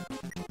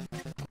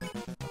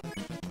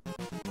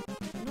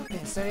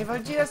paying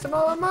 75G, that's a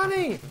lot of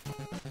money!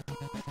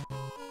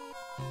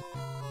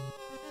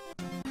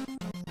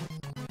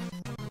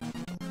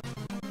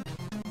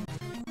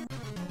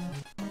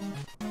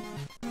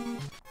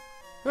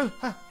 Here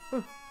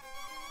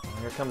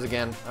it comes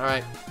again.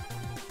 Alright.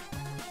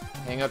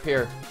 Hang up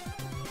here.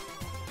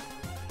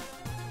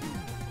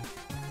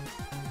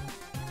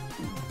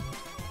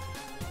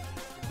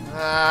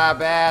 Ah,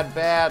 bad,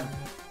 bad.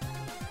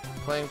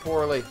 Playing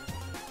poorly.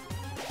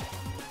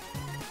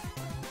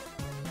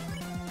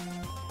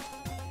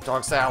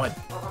 Dog salad.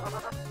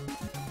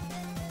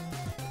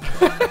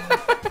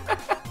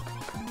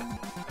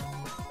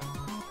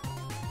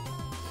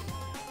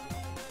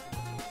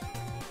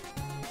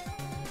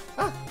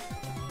 Ah.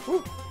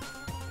 Ooh.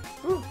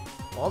 Ooh.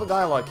 All the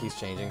dialogue keeps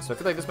changing, so I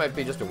feel like this might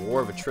be just a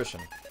war of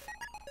attrition.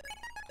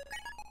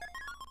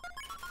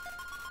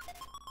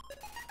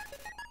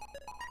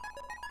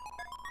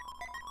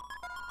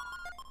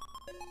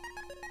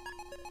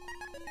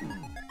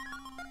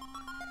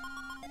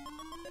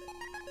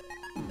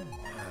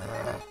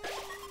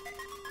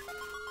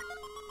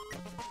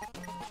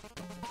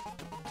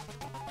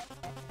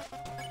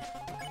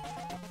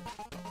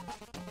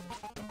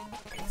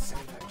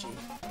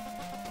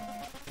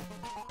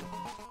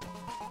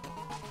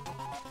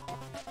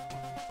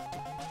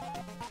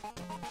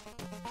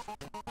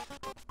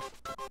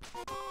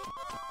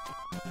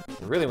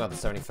 I really want the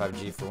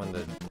 75G for when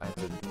I have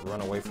to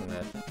run away from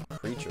that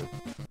creature.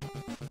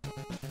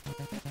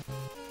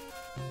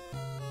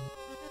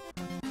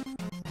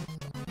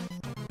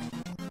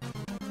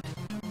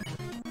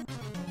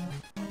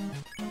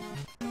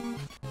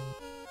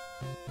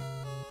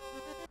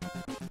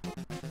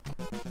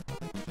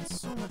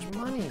 That's so much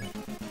money.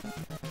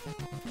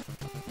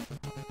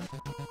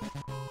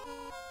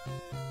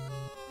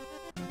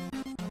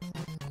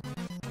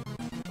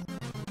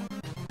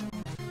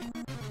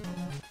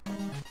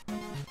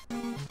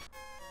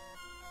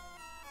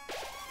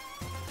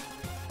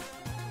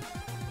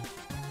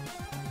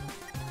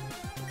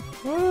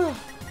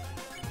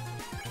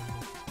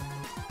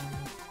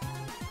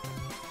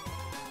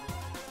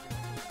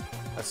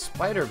 A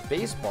spider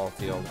baseball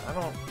field. I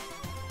don't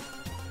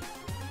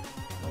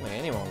think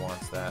anyone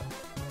wants that.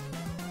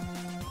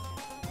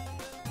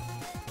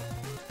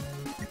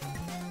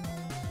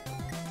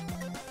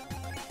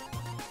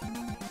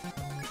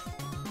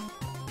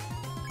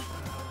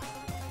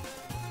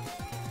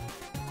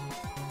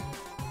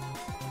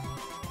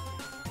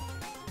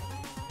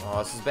 Oh,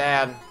 this is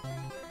bad.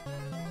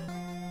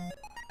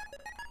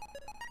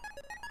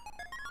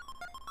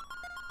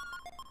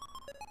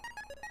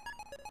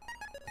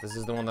 This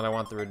is the one that I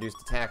want the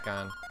reduced attack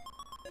on.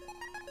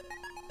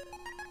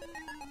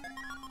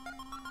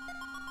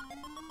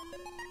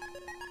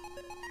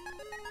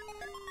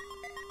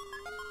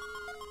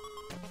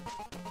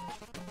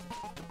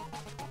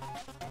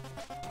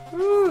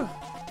 Woo!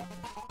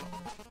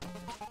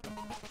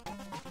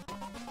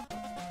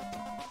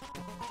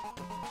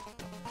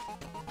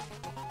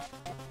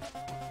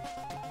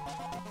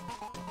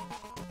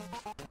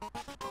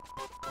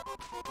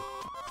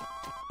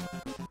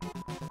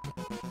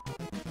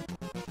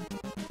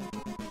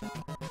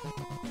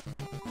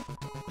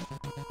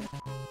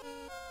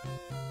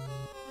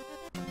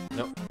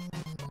 Nope.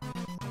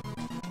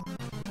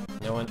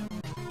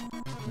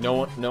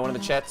 No one in the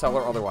chat tell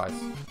her otherwise.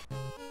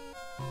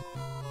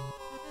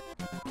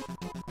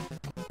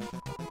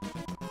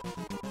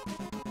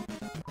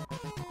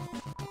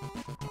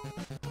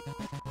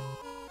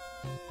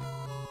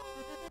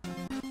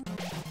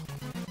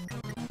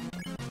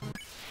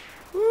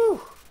 Whew.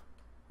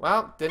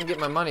 Well, didn't get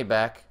my money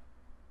back.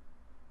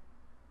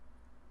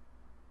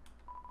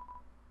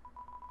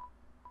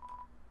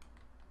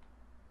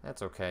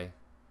 That's okay.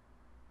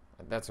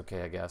 That's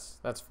okay, I guess.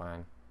 That's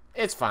fine.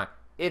 It's fine.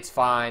 It's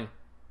fine.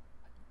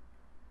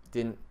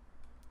 Didn't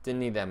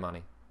need that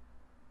money.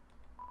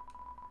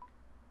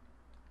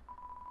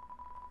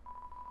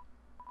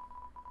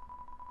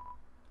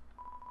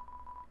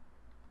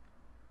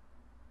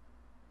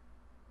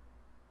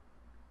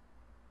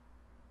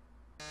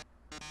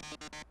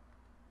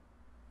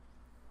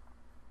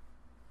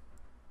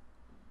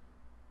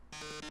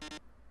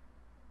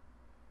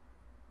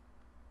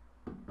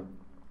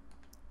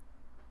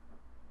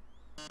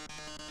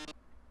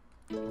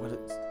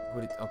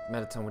 Oh,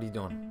 Metatone, what are you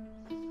doing?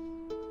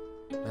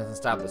 Metatone,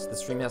 stop this. The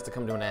stream has to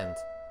come to an end.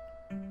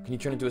 Can you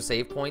turn into a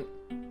save point?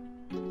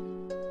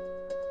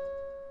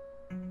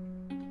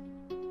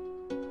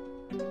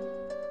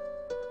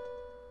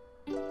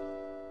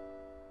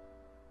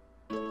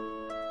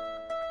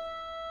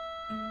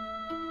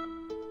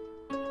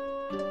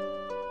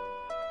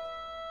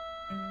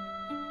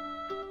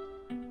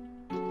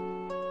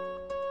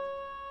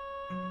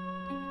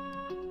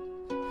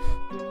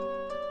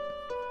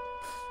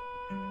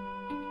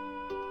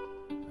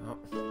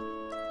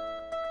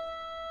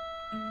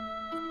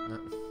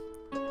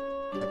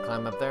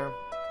 Climb up there.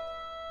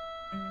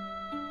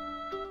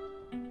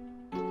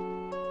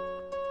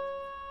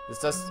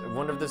 I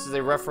wonder if this is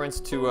a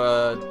reference to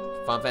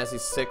Final Fantasy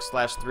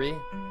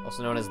 6/3,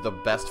 also known as the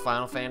best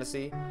Final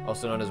Fantasy,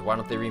 also known as why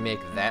don't they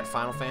remake that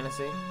Final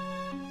Fantasy?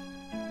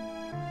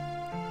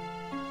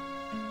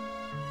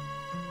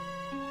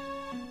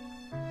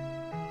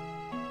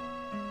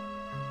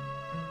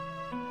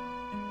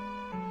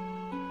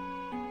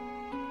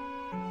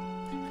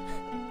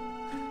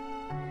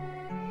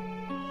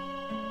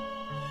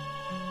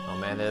 Oh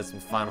man, there's some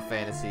Final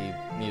Fantasy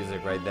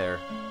music right there.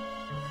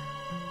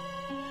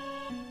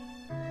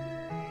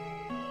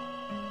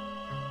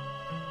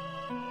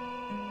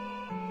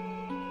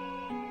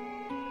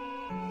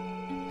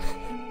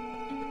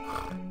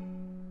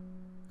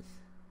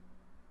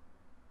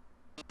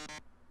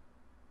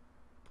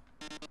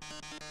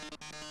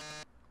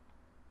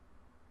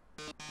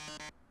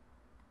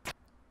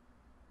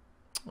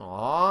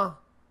 Aww.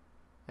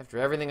 After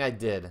everything I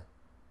did.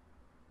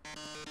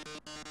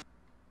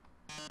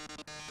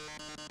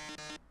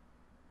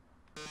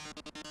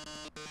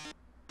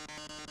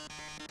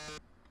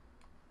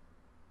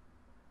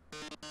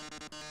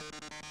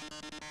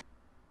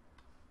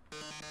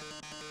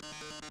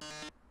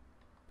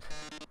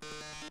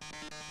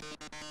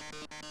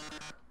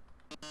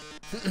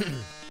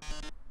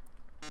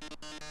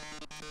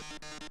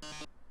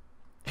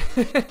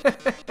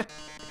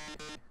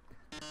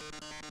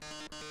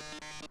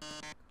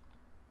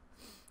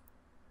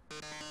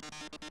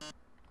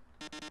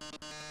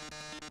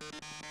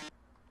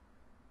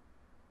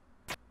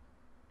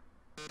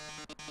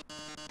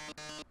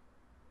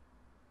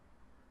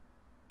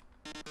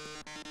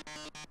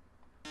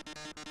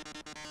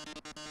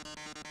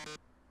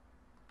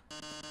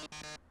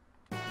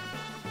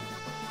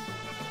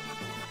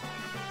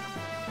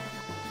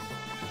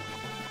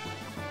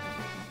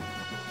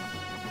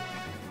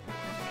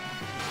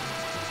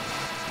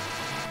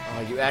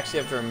 Oh, you actually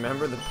have to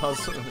remember the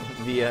puzzle,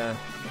 the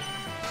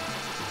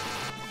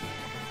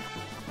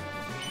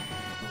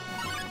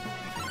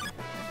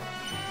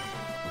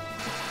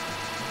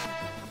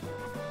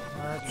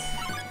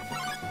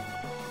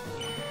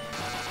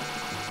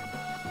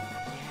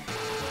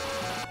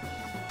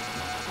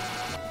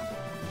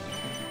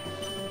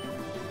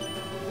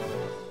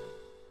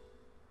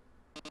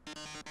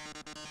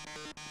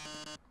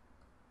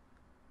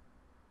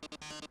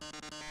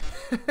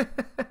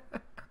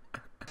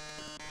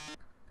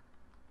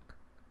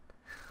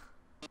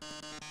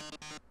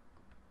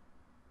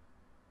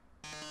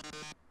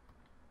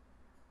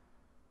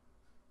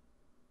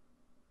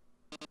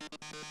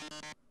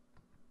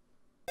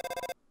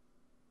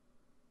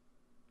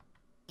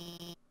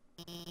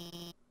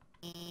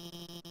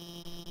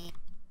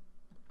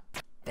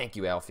Thank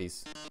you,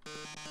 Alfies.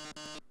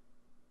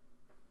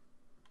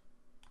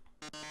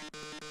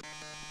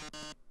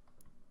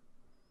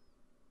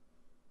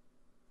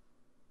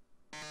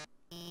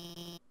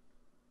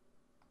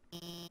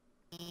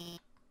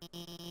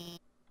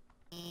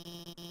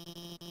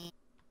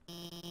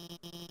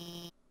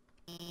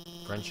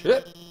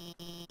 Friendship.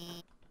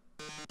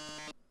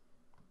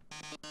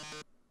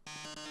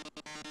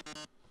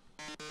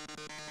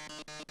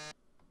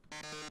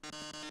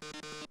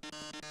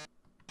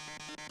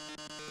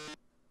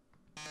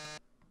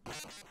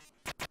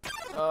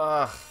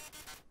 Ugh.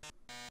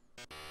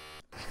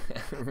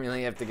 I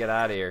really have to get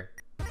out of here.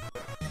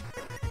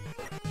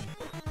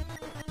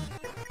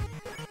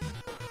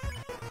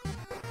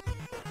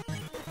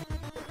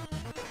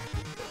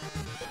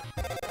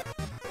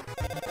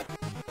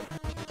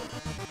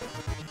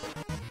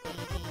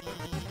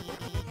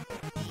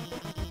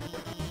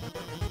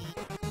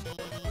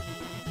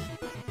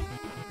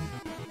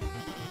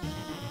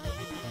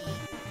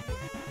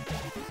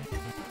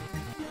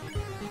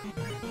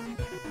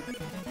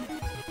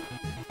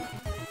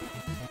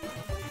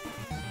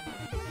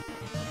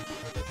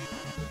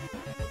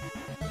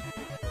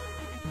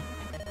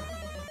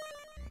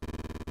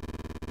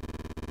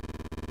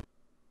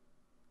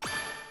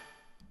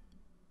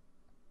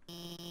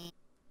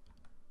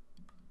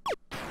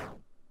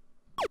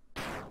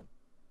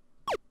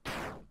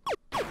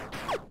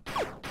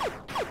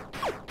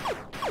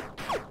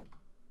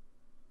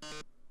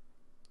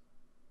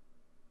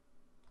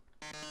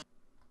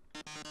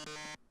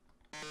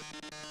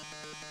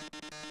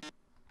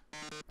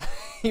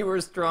 You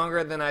were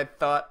stronger than I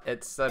thought,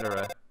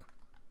 etc.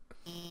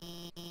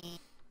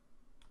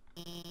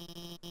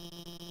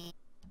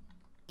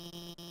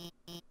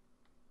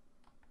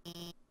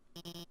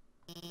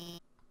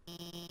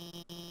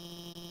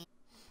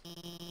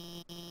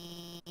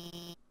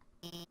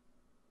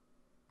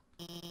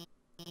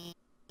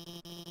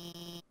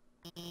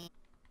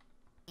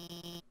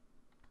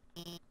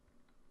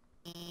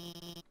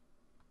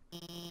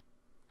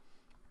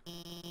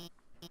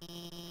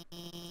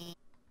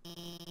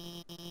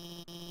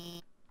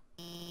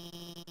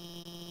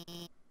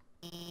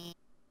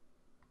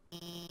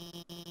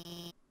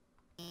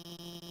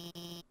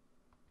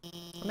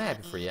 I'm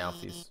happy for you,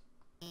 Alfies.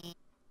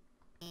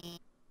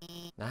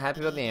 Not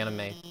happy about the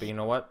anime, but you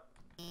know what?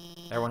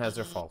 Everyone has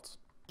their faults.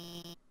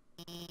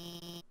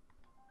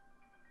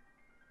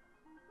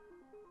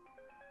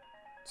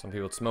 Some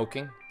people it's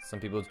smoking, some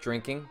people it's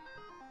drinking.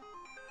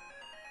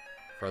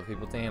 For other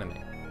people it's anime.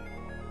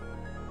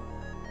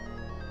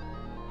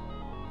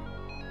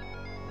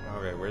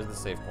 Okay, where's the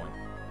save point?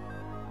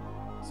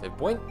 Save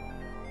point?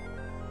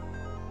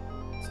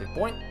 Save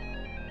point?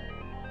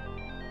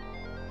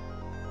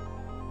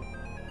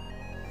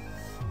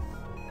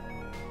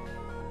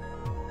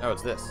 Oh,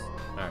 it's this.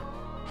 Alright.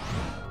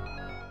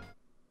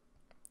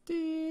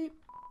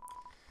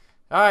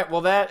 Alright,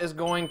 well that is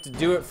going to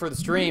do it for the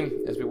stream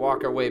as we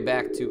walk our way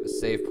back to a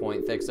save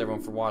point. Thanks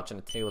everyone for watching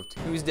A Tale of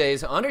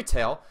Tuesdays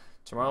Undertale.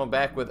 Tomorrow I'm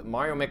back with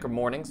Mario Maker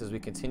Mornings as we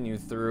continue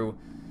through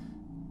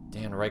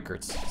Dan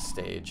Reichert's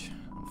stage.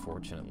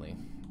 Unfortunately,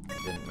 I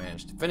didn't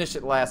manage to finish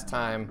it last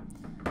time,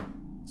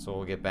 so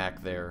we'll get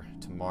back there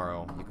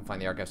tomorrow. You can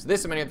find the archives of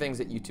this and many other things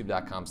at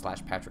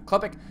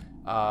youtube.com/PatrickKlepek.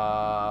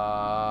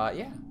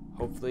 Yeah,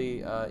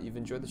 hopefully you've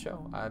enjoyed the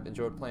show. I've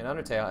enjoyed playing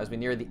Undertale as we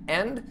near the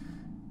end,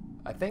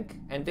 I think,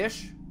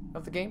 end-ish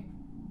of the game.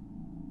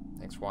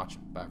 Thanks for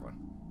watching. Bye, everyone.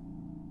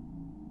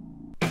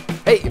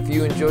 Hey, if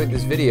you enjoyed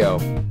this video,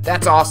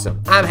 that's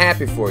awesome. I'm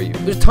happy for you.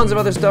 There's tons of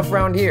other stuff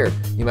around here.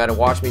 You might have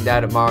watched me die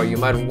at Mario. You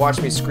might have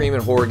watched me scream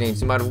in horror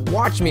games. You might have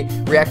watched me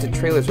react to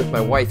trailers with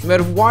my wife. You might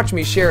have watched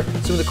me share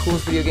some of the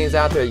coolest video games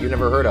out there you've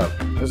never heard of.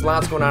 There's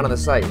lots going on the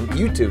site.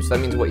 YouTube, so that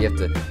means what? You have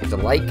to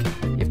like,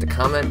 you have to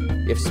comment,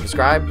 you have to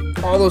subscribe.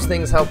 All those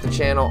things help the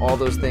channel. All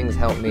those things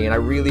help me, and I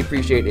really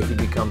appreciate it if you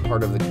become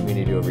part of the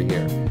community over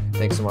here.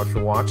 Thanks so much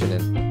for watching,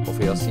 and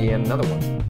hopefully I'll see you in another one.